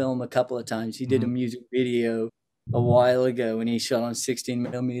shot on film a couple of times. He did a music video a while ago, and he shot on 16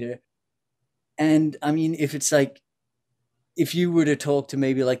 millimeter. And if it's like, if you were to talk to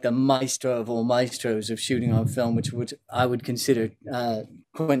maybe like the maestro of all maestros of shooting on film, which I would consider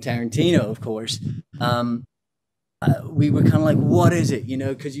Quentin Tarantino, of course, we were kind of like, what is it?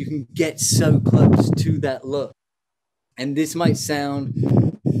 Because you can get so close to that look. And this might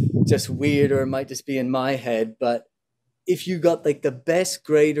sound just weird, or it might just be in my head, but if you got like the best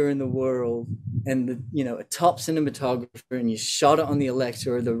grader in the world and a top cinematographer, and you shot it on the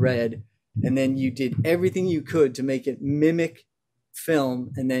Alexa or the Red, and then you did everything you could to make it mimic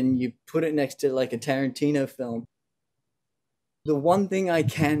film, and then you put it next to like a Tarantino film, the one thing I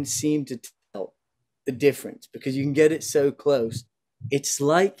can seem to tell the difference, because you can get it so close, it's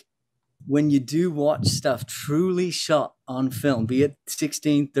like when you do watch stuff truly shot on film, be it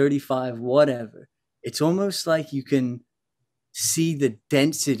 16, 35, whatever, it's almost like you can see the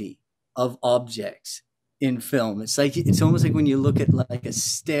density of objects in film. It's almost like when you look at like a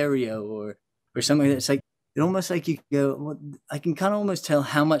stereo or something, it's like, it almost like you go, well, I can kind of almost tell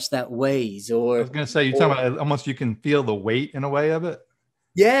how much that weighs. Or I was going to say, you're talking about almost you can feel the weight in a way of it.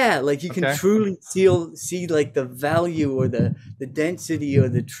 Yeah, like you can truly see like the value or the density or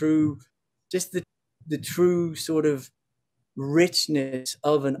the true, just the true sort of richness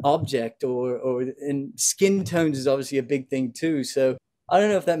of an object, and skin tones is obviously a big thing too. So I don't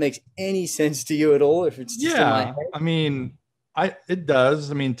know if that makes any sense to you at all, if it's just in my head. It does.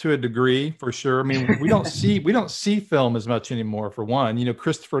 I mean, to a degree, for sure. I mean, we don't see film as much anymore. For one,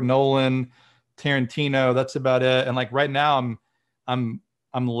 Christopher Nolan, Tarantino. That's about it. And like right now, I'm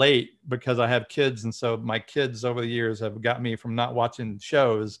I'm late because I have kids, and so my kids over the years have got me from not watching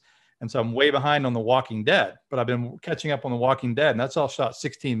shows, and so I'm way behind on The Walking Dead. But I've been catching up on The Walking Dead, and that's all shot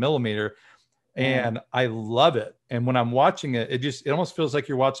 16 millimeter, Wow. and I love it. And when I'm watching it, it almost feels like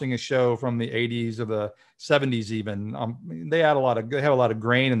you're watching a show from the 80s or the 70s even. They have a lot of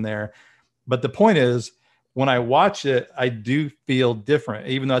grain in there. But the point is, when I watch it, I do feel different,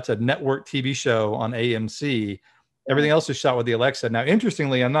 even though it's a network TV show on AMC. Yeah. Everything else is shot with the Alexa. Now,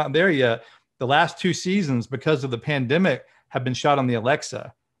 interestingly, I'm not there yet. The last two seasons, because of the pandemic, have been shot on the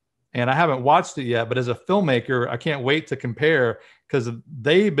Alexa, and I haven't watched it yet. But as a filmmaker, I can't wait to compare because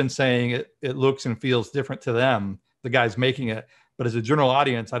they've been saying it looks and feels different to them, the guys making it. But as a general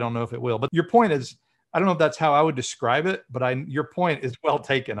audience, I don't know if it will. But your point is, I don't know if that's how I would describe it, but your point is well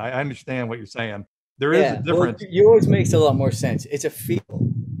taken. I understand what you're saying. There is a Yeah. Well, difference. yours makes a lot more sense. It's a feel.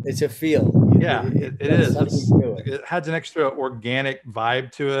 It's a feel. Yeah, it There's is. something to it. It has an extra organic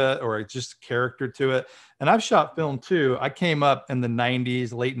vibe to it, or just character to it. And I've shot film too. I came up in the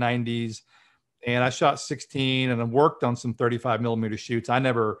 90s, late 90s, and I shot 16 and I worked on some 35 millimeter shoots. I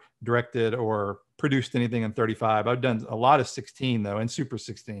never directed or produced anything in 35. I've done a lot of 16 though, and Super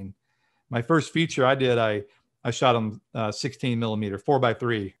 16. My first feature I did, I shot on 16 millimeter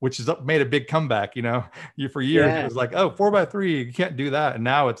 4x3, which has made a big comeback. For years it Yeah. was like, oh, 4x3, you can't do that, and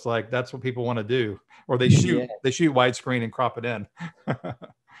now it's like that's what people want to do, or they Yeah. shoot widescreen and crop it in.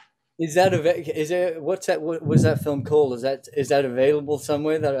 Is there what's that? What was that film called? Is that available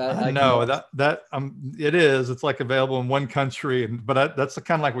somewhere that I can No, watch? it is. It's like available in one country, but that's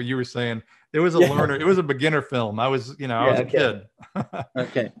kind of like what you were saying. It was a Yeah. learner. It was a beginner film. I was Yeah. a Okay. kid.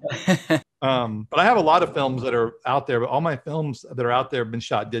 Okay. But I have a lot of films that are out there, but all my films that are out there have been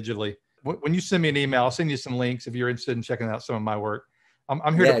shot digitally. When you send me an email, I'll send you some links if you're interested in checking out some of my work.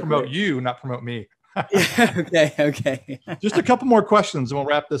 I'm here to Yeah. promote Great. you, not promote me. Yeah. Okay. Okay. Just a couple more questions and we'll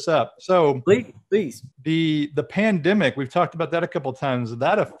wrap this up. So Please. Please. the pandemic, we've talked about that a couple of times.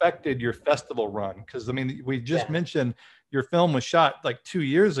 That affected your festival run because I mean, we just Yeah. mentioned your film was shot like 2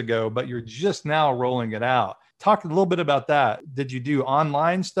 years ago, but you're just now rolling it out. Talk a little bit about that. Did you do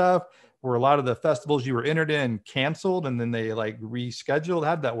online stuff? Were a lot of the festivals you were entered in canceled and then they like rescheduled?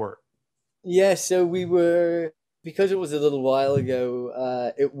 How'd that work? Yeah. So we were because it was a little while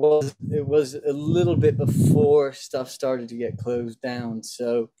ago. It was a little bit before stuff started to get closed down.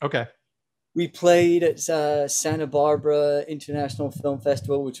 So Okay. we played at Santa Barbara International Film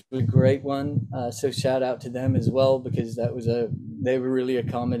Festival, which was a great one. So shout out to them as well because they were really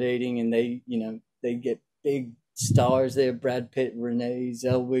accommodating and they get big stars there. Brad Pitt, Renee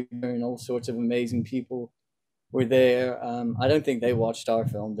Zellweger, and all sorts of amazing people were there. I don't think they watched our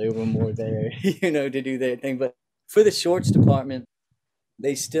film; they were more there, to do their thing. But for the shorts department,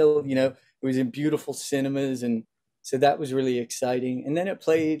 they still, it was in beautiful cinemas, and so that was really exciting. And then it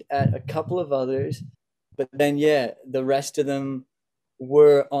played at a couple of others, but then yeah, the rest of them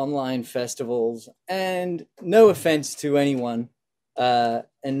were online festivals. And no offense to anyone, and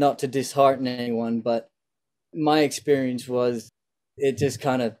not to dishearten anyone, but my experience was it just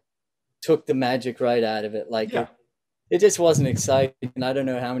kind of took the magic right out of it. Like Yeah. it just wasn't exciting. And I don't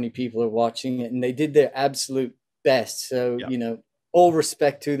know how many people are watching it, and they did their absolute best. So, Yeah. all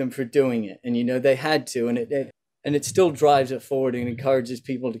respect to them for doing it. And, they had to, and it still drives it forward and encourages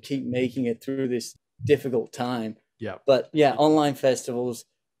people to keep making it through this difficult time. Yeah. But yeah, online festivals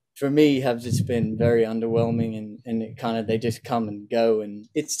for me have just been very underwhelming, and it kind of, they just come and go, and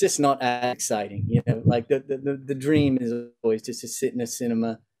it's just not as exciting, like the dream is always just to sit in a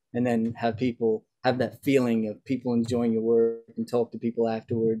cinema and then have people have that feeling of people enjoying your work and talk to people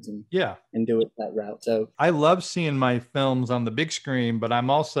afterwards Yeah. and do it that route. So I love seeing my films on the big screen, but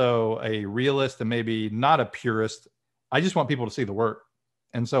I'm also a realist and maybe not a purist. I just want people to see the work.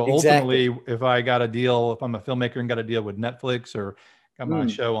 And so exactly. ultimately, if I'm a filmmaker and got a deal with Netflix or got my Mm,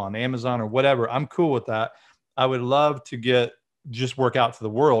 show on Amazon or whatever, I'm cool with that. I would love to just work out to the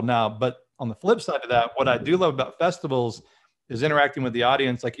world now. But on the flip side of that, what I do love about festivals is interacting with the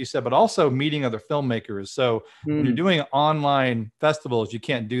audience, like you said, but also meeting other filmmakers. So when you're mm. doing online festivals, you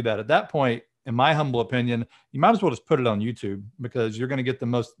can't do that. At that point, in my humble opinion, you might as well just put it on YouTube because you're going to get the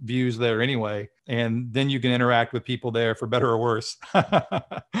most views there anyway. And then you can interact with people there for better or worse.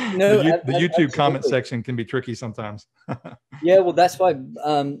 No, The YouTube comment absolutely. section can be tricky sometimes. Yeah, well, that's why,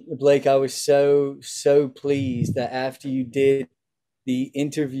 Blake, I was so pleased that after you did the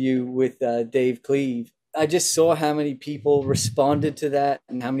interview with Dave Cleeve, I just saw how many people responded to that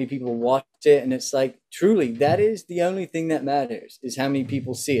and how many people watched it. And it's like, truly, that is the only thing that matters, is how many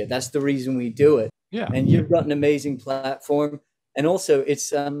people see it. That's the reason we do it. Yeah. And you've got an amazing platform. And also it's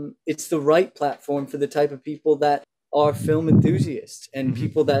the right platform for the type of people that are film enthusiasts and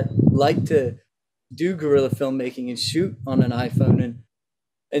people that like to do guerrilla filmmaking and shoot on an iPhone.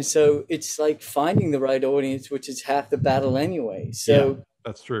 And so it's like finding the right audience, which is half the battle anyway. So yeah,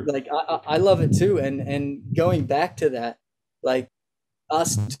 that's true. like I love it too. And going back to that, like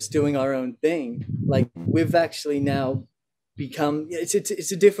us just doing our own thing, like we've actually now become, it's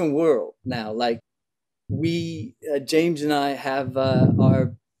a different world now. Like we, James and I have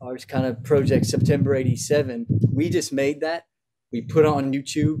our kind of project September 87. We just made that. We put it on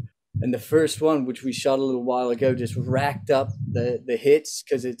YouTube. And the first one, which we shot a little while ago, just racked up the hits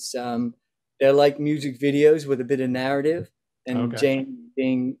because it's they're like music videos with a bit of narrative. And James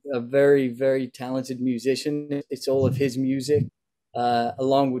being a very, very talented musician, it's all of his music,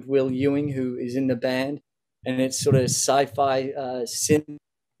 along with Will Ewing, who is in the band. And it's sort of sci-fi synth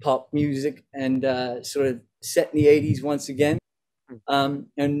pop music and sort of set in the 80s once again.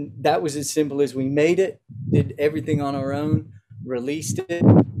 And that was as simple as we made it, did everything on our own, released it,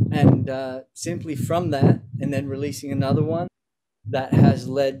 and simply from that, and then releasing another one that has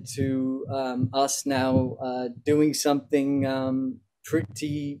led to us now doing something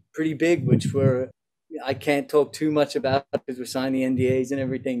pretty big, which I can't talk too much about because we're signing the NDAs and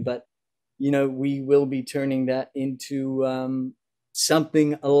everything, but we will be turning that into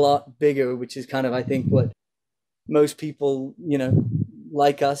something a lot bigger, which is kind of, I think, what most people,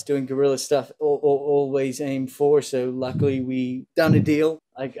 like us doing guerrilla stuff always aim for. So luckily we done a deal.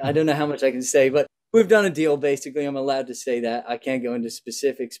 I don't know how much I can say, but we've done a deal. Basically, I'm allowed to say that. I can't go into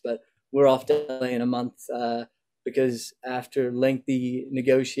specifics, but we're off to LA in a month because after lengthy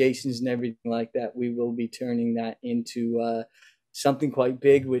negotiations and everything like that, we will be turning that into something quite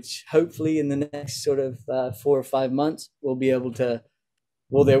big, which hopefully in the next sort of 4 or 5 months, we'll be able to,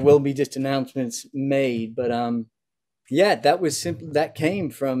 well, there will be just announcements made, but yeah, that came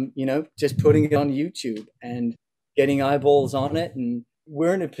from, just putting it on YouTube and getting eyeballs on it. And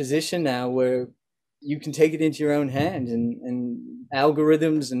we're in a position now where you can take it into your own hands, and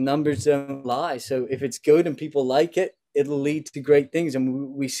algorithms and numbers don't lie. So if it's good and people like it, it'll lead to great things.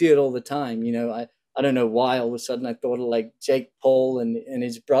 And we see it all the time. I don't know why all of a sudden I thought of like Jake Paul and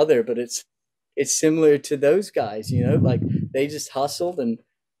his brother, but it's similar to those guys, like they just hustled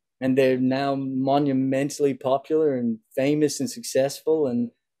and they're now monumentally popular and famous and successful, and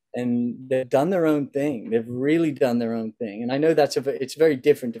they've done their own thing. They've really done their own thing. And I know it's very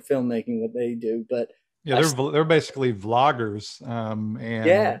different to filmmaking what they do, but yeah, they're basically vloggers. And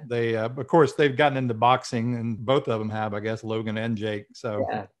yeah, they, of course, they've gotten into boxing, and both of them have, I guess, Logan and Jake. So,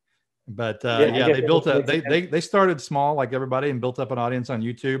 yeah. but they started small like everybody and built up an audience on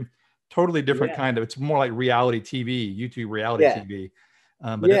YouTube. Totally different kind of, it's more like reality TV, YouTube reality TV.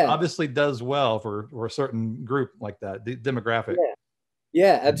 But it obviously does well for a certain group like that, the demographic.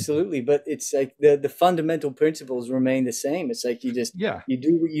 Yeah, absolutely. But it's like the fundamental principles remain the same. It's like you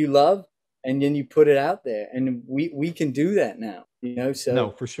do what you love, and then you put it out there, and we can do that now. So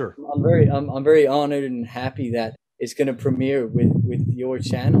no, for sure. I'm very honored and happy that it's going to premiere with your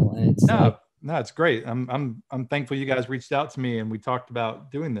channel, and it's no, it's great. I'm thankful you guys reached out to me and we talked about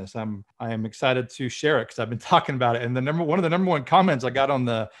doing this. I am excited to share it because I've been talking about it. And one of the number one comments I got on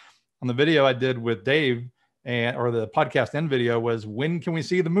the video I did with Dave or the podcast end video was, when can we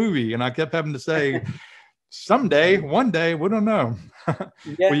see the movie? And I kept having to say, someday, one day, we don't know.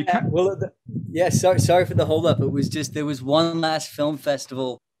 Sorry for the hold up. It was just, there was one last film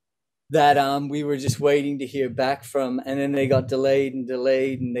festival that we were just waiting to hear back from, and then they got delayed,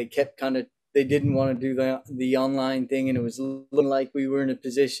 and they kept they didn't want to do the online thing, and it was looking like we were in a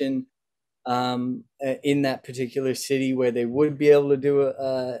position in that particular city where they would be able to do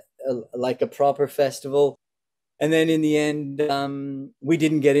a proper festival. And then in the end, we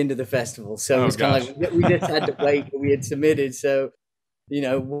didn't get into the festival, so it was kind of like we just had to wait. We had submitted, so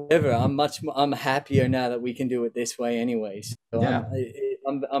whatever. I'm happier now that we can do it this way, anyways. So yeah.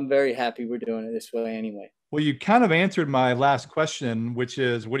 I'm very happy we're doing it this way anyway. Well, you kind of answered my last question, which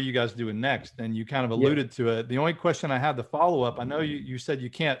is, what are you guys doing next? And you kind of alluded to it. The only question I had to follow up, I know you said you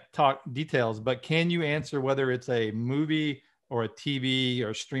can't talk details, but can you answer whether it's a movie or a TV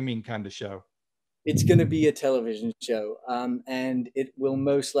or streaming kind of show? It's going to be a television show, and it will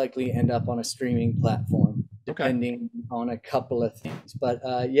most likely end up on a streaming platform, depending on a couple of things. But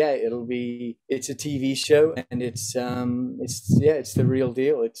it's a TV show, and it's the real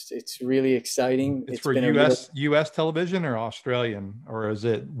deal. It's really exciting. It's for US television or Australian, or is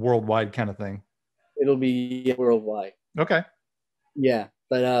it worldwide kind of thing? it'll be worldwide. Okay. Yeah,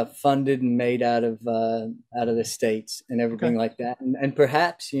 but funded and made out of the States and Okay. everything like that. And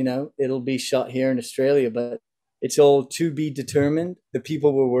perhaps, you know, it'll be shot here in Australia, but it's all to be determined. The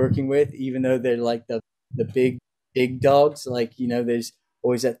people we're working with, even though they're like the big dogs, like, you know, there's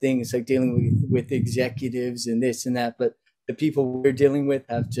always that thing. It's like dealing with executives and this and that, but the people we're dealing with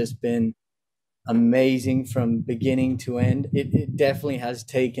have just been amazing from beginning to end. It definitely has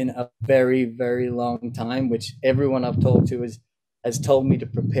taken a very, very long time, which everyone I've talked to has told me to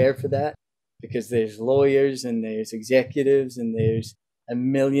prepare for that, because there's lawyers and there's executives and there's a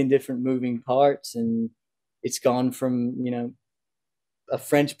million different moving parts. And it's gone from, you know, a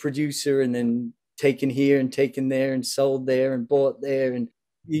French producer and then taken here and taken there and sold there and bought there. And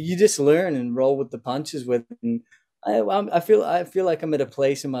you just learn and roll with the punches with it. And I feel like I'm at a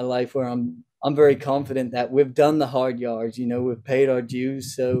place in my life where I'm very confident that we've done the hard yards, you know, we've paid our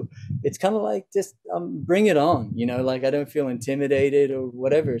dues. So it's kind of like, just bring it on, you know, like I don't feel intimidated or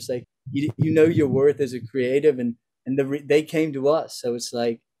whatever. It's like, you know, your worth as a creative, and they came to us. So it's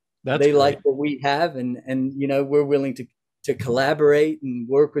like, That's they great. like what we have, and, you know, we're willing to collaborate and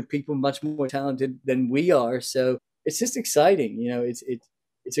work with people much more talented than we are. So it's just exciting. You know,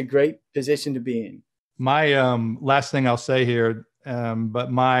 it's a great position to be in. My last thing I'll say here,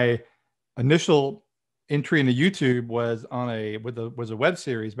 but my initial entry into YouTube was was a web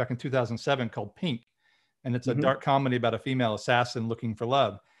series back in 2007 called Pink, and it's a dark comedy about a female assassin looking for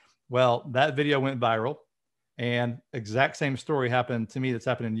love. Well, that video went viral, and exact same story happened to me that's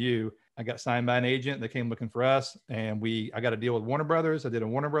happening to you. I got signed by an agent. They came looking for us, and I got a deal with Warner Brothers. I did a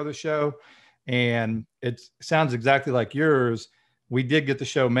Warner Brothers show, and it sounds exactly like yours. We did get the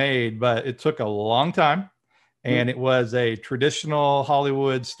show made, but it took a long time. And it was a traditional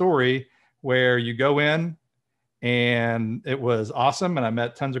Hollywood story where you go in, and it was awesome. And I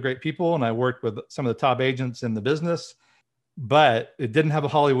met tons of great people, and I worked with some of the top agents in the business, but it didn't have a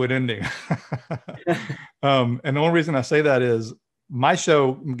Hollywood ending. And the only reason I say that is my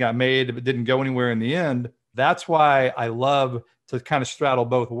show got made, but didn't go anywhere in the end. That's why I love to kind of straddle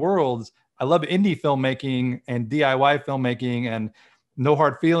both worlds. I love indie filmmaking and DIY filmmaking and no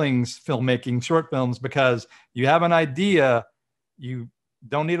hard feelings filmmaking, short films, because you have an idea, you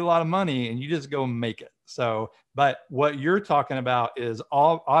don't need a lot of money, and you just go and make it. So, but what you're talking about is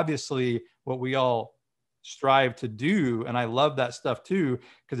obviously what we all strive to do. And I love that stuff too,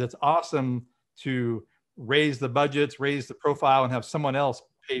 because it's awesome to raise the budgets, raise the profile, and have someone else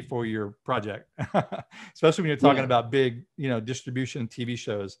pay for your project, especially when you're talking about big, you know, distribution TV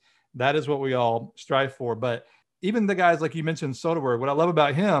shows. That is what we all strive for. But even the guys like you mentioned, Soderbergh, what I love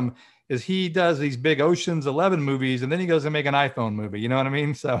about him is he does these big Ocean's 11 movies, and then he goes and make an iPhone movie. You know what I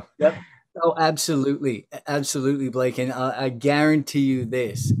mean? So. Yep. Oh, absolutely. Absolutely, Blake. And I guarantee you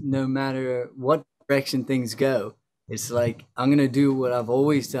this, no matter what direction things go, it's like, I'm going to do what I've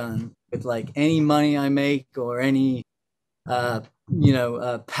always done with like any money I make or any,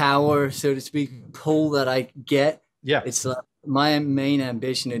 power, so to speak, pull that I get. Yeah. It's like my main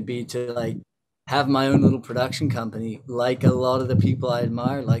ambition would be to like have my own little production company, like a lot of the people I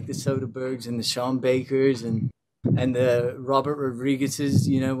admire, like the Soderberghs and the Sean Bakers and the Robert Rodriguez's,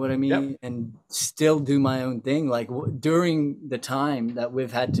 you know what I mean? And still do my own thing. Like during the time that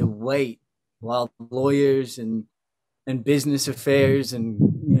we've had to wait while lawyers and business affairs and,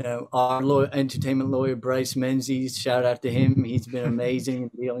 you know, our entertainment lawyer, Bryce Menzies, shout out to him. He's been amazing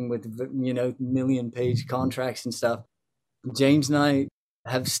dealing with, you know, million-page contracts and stuff. James and I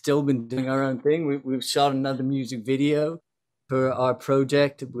have still been doing our own thing. We've shot another music video for our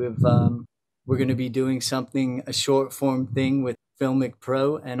project. We're going to be doing a short form thing with Filmic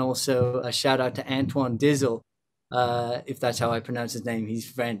Pro, and also a shout out to Antoine Dizel, if that's how I pronounce his name. He's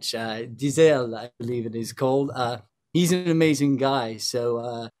French. Dizel, I believe it is called. He's an amazing guy.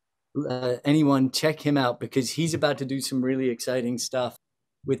 So anyone check him out, because he's about to do some really exciting stuff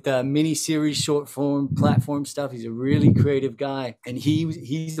with mini series, short form, platform stuff. He's a really creative guy, and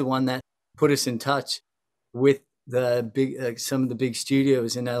he's the one that put us in touch with the big some of the big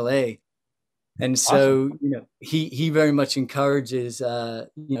studios in LA. And so, awesome. You know, he very much encourages you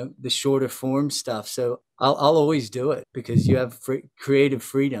know, the shorter form stuff. So I'll always do it, because you have creative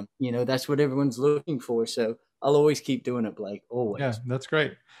freedom. You know, that's what everyone's looking for. So I'll always keep doing it, Blake. Always. Yeah, that's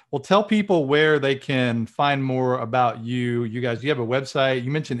great. Well, tell people where they can find more about you. You guys, you have a website. You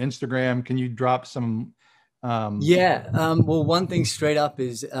mentioned Instagram. Can you drop some? Well, one thing straight up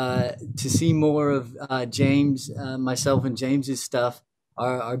is to see more of James, myself and James's stuff.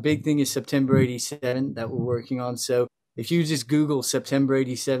 Our big thing is September 87 that we're working on. So if you just Google September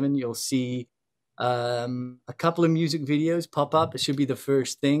 87, you'll see A couple of music videos pop up. It should be the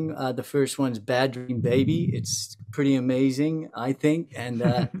first thing. The first one's Bad Dream Baby. It's pretty amazing, I think. And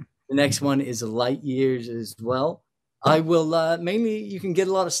the next one is Light Years as well. I will mainly, you can get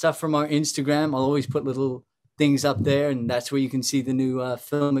a lot of stuff from our Instagram. I'll always put little things up there, and that's where you can see the new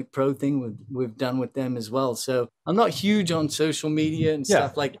Filmic Pro thing we've done with them as well. So I'm not huge on social media and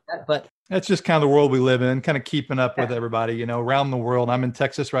stuff like that, but that's just kind of the world we live in, kind of keeping up with everybody, you know, around the world. I'm in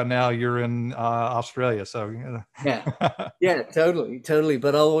Texas right now. You're in Australia. So, yeah, totally.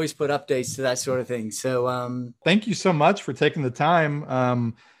 But I'll always put updates to that sort of thing. So thank you so much for taking the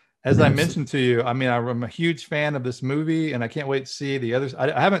time. As I mentioned to you, I mean, I'm a huge fan of this movie, and I can't wait to see the others.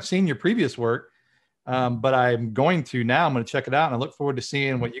 I haven't seen your previous work, but I'm going to now. I'm going to check it out, and I look forward to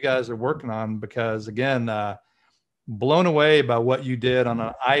seeing what you guys are working on, because again, blown away by what you did on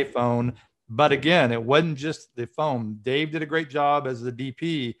an iPhone. But again, it wasn't just the phone. Dave did a great job as the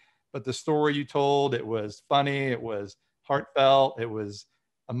DP, but the story you told, it was funny, it was heartfelt, it was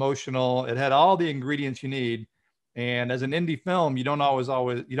emotional. It had all the ingredients you need. And as an indie film, you don't always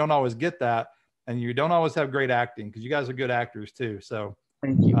get that, and you don't always have great acting, because you guys are good actors too. So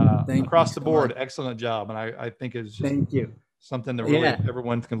thank you. Across the board, excellent job. And I think it's just something that really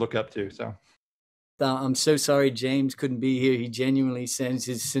everyone can look up to. So I'm so sorry James couldn't be here. He genuinely sends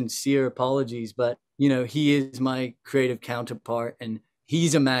his sincere apologies, but you know, he is my creative counterpart, and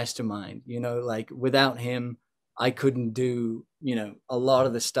he's a mastermind. You know, like without him, I couldn't do, you know, a lot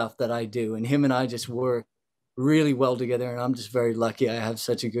of the stuff that I do. And him and I just work really well together, and I'm just very lucky I have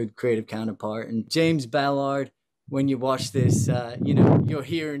such a good creative counterpart. And James Ballard, when you watch this, you know, you're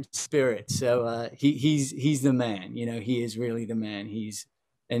here in spirit. So he's the man. You know, he is really the man. He's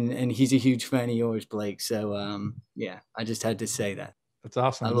a huge fan of yours, Blake. So yeah, I just had to say that. That's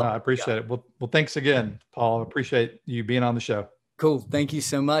awesome. I appreciate it. Well, thanks again, Paul. I appreciate you being on the show. Cool. Thank you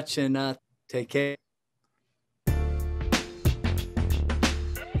so much, and take care.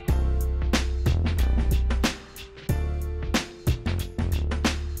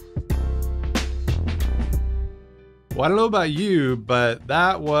 Well, I don't know about you, but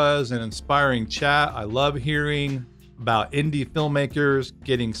that was an inspiring chat. I love hearing about indie filmmakers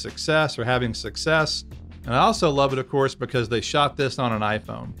getting success or having success. And I also love it, of course, because they shot this on an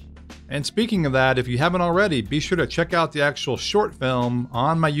iPhone. And speaking of that, if you haven't already, be sure to check out the actual short film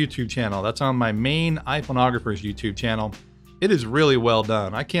on my YouTube channel. That's on my main iPhoneographer's YouTube channel. It is really well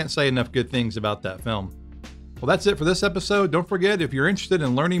done. I can't say enough good things about that film. Well, that's it for this episode. Don't forget, if you're interested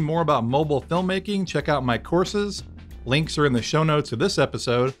in learning more about mobile filmmaking, check out my courses. Links are in the show notes of this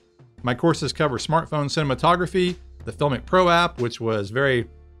episode. My courses cover smartphone cinematography, the Filmic Pro app, which was very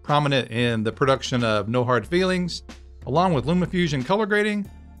prominent in the production of No Hard Feelings, along with LumaFusion color grading,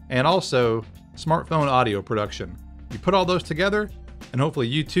 and also smartphone audio production. You put all those together, and hopefully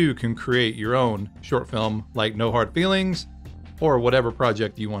you too can create your own short film like No Hard Feelings, or whatever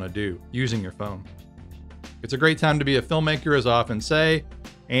project you want to do using your phone. It's a great time to be a filmmaker, as I often say,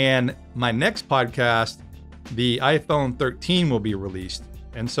 and my next podcast, the iPhone 13 will be released.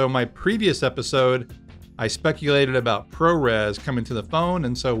 And so my previous episode, I speculated about ProRes coming to the phone,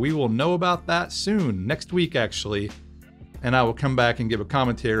 and so we will know about that soon, next week actually, and I will come back and give a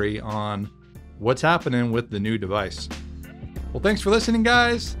commentary on what's happening with the new device. Well, thanks for listening,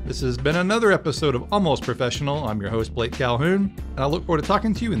 guys. This has been another episode of Almost Professional. I'm your host, Blake Calhoun, and I look forward to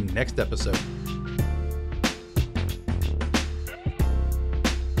talking to you in the next episode.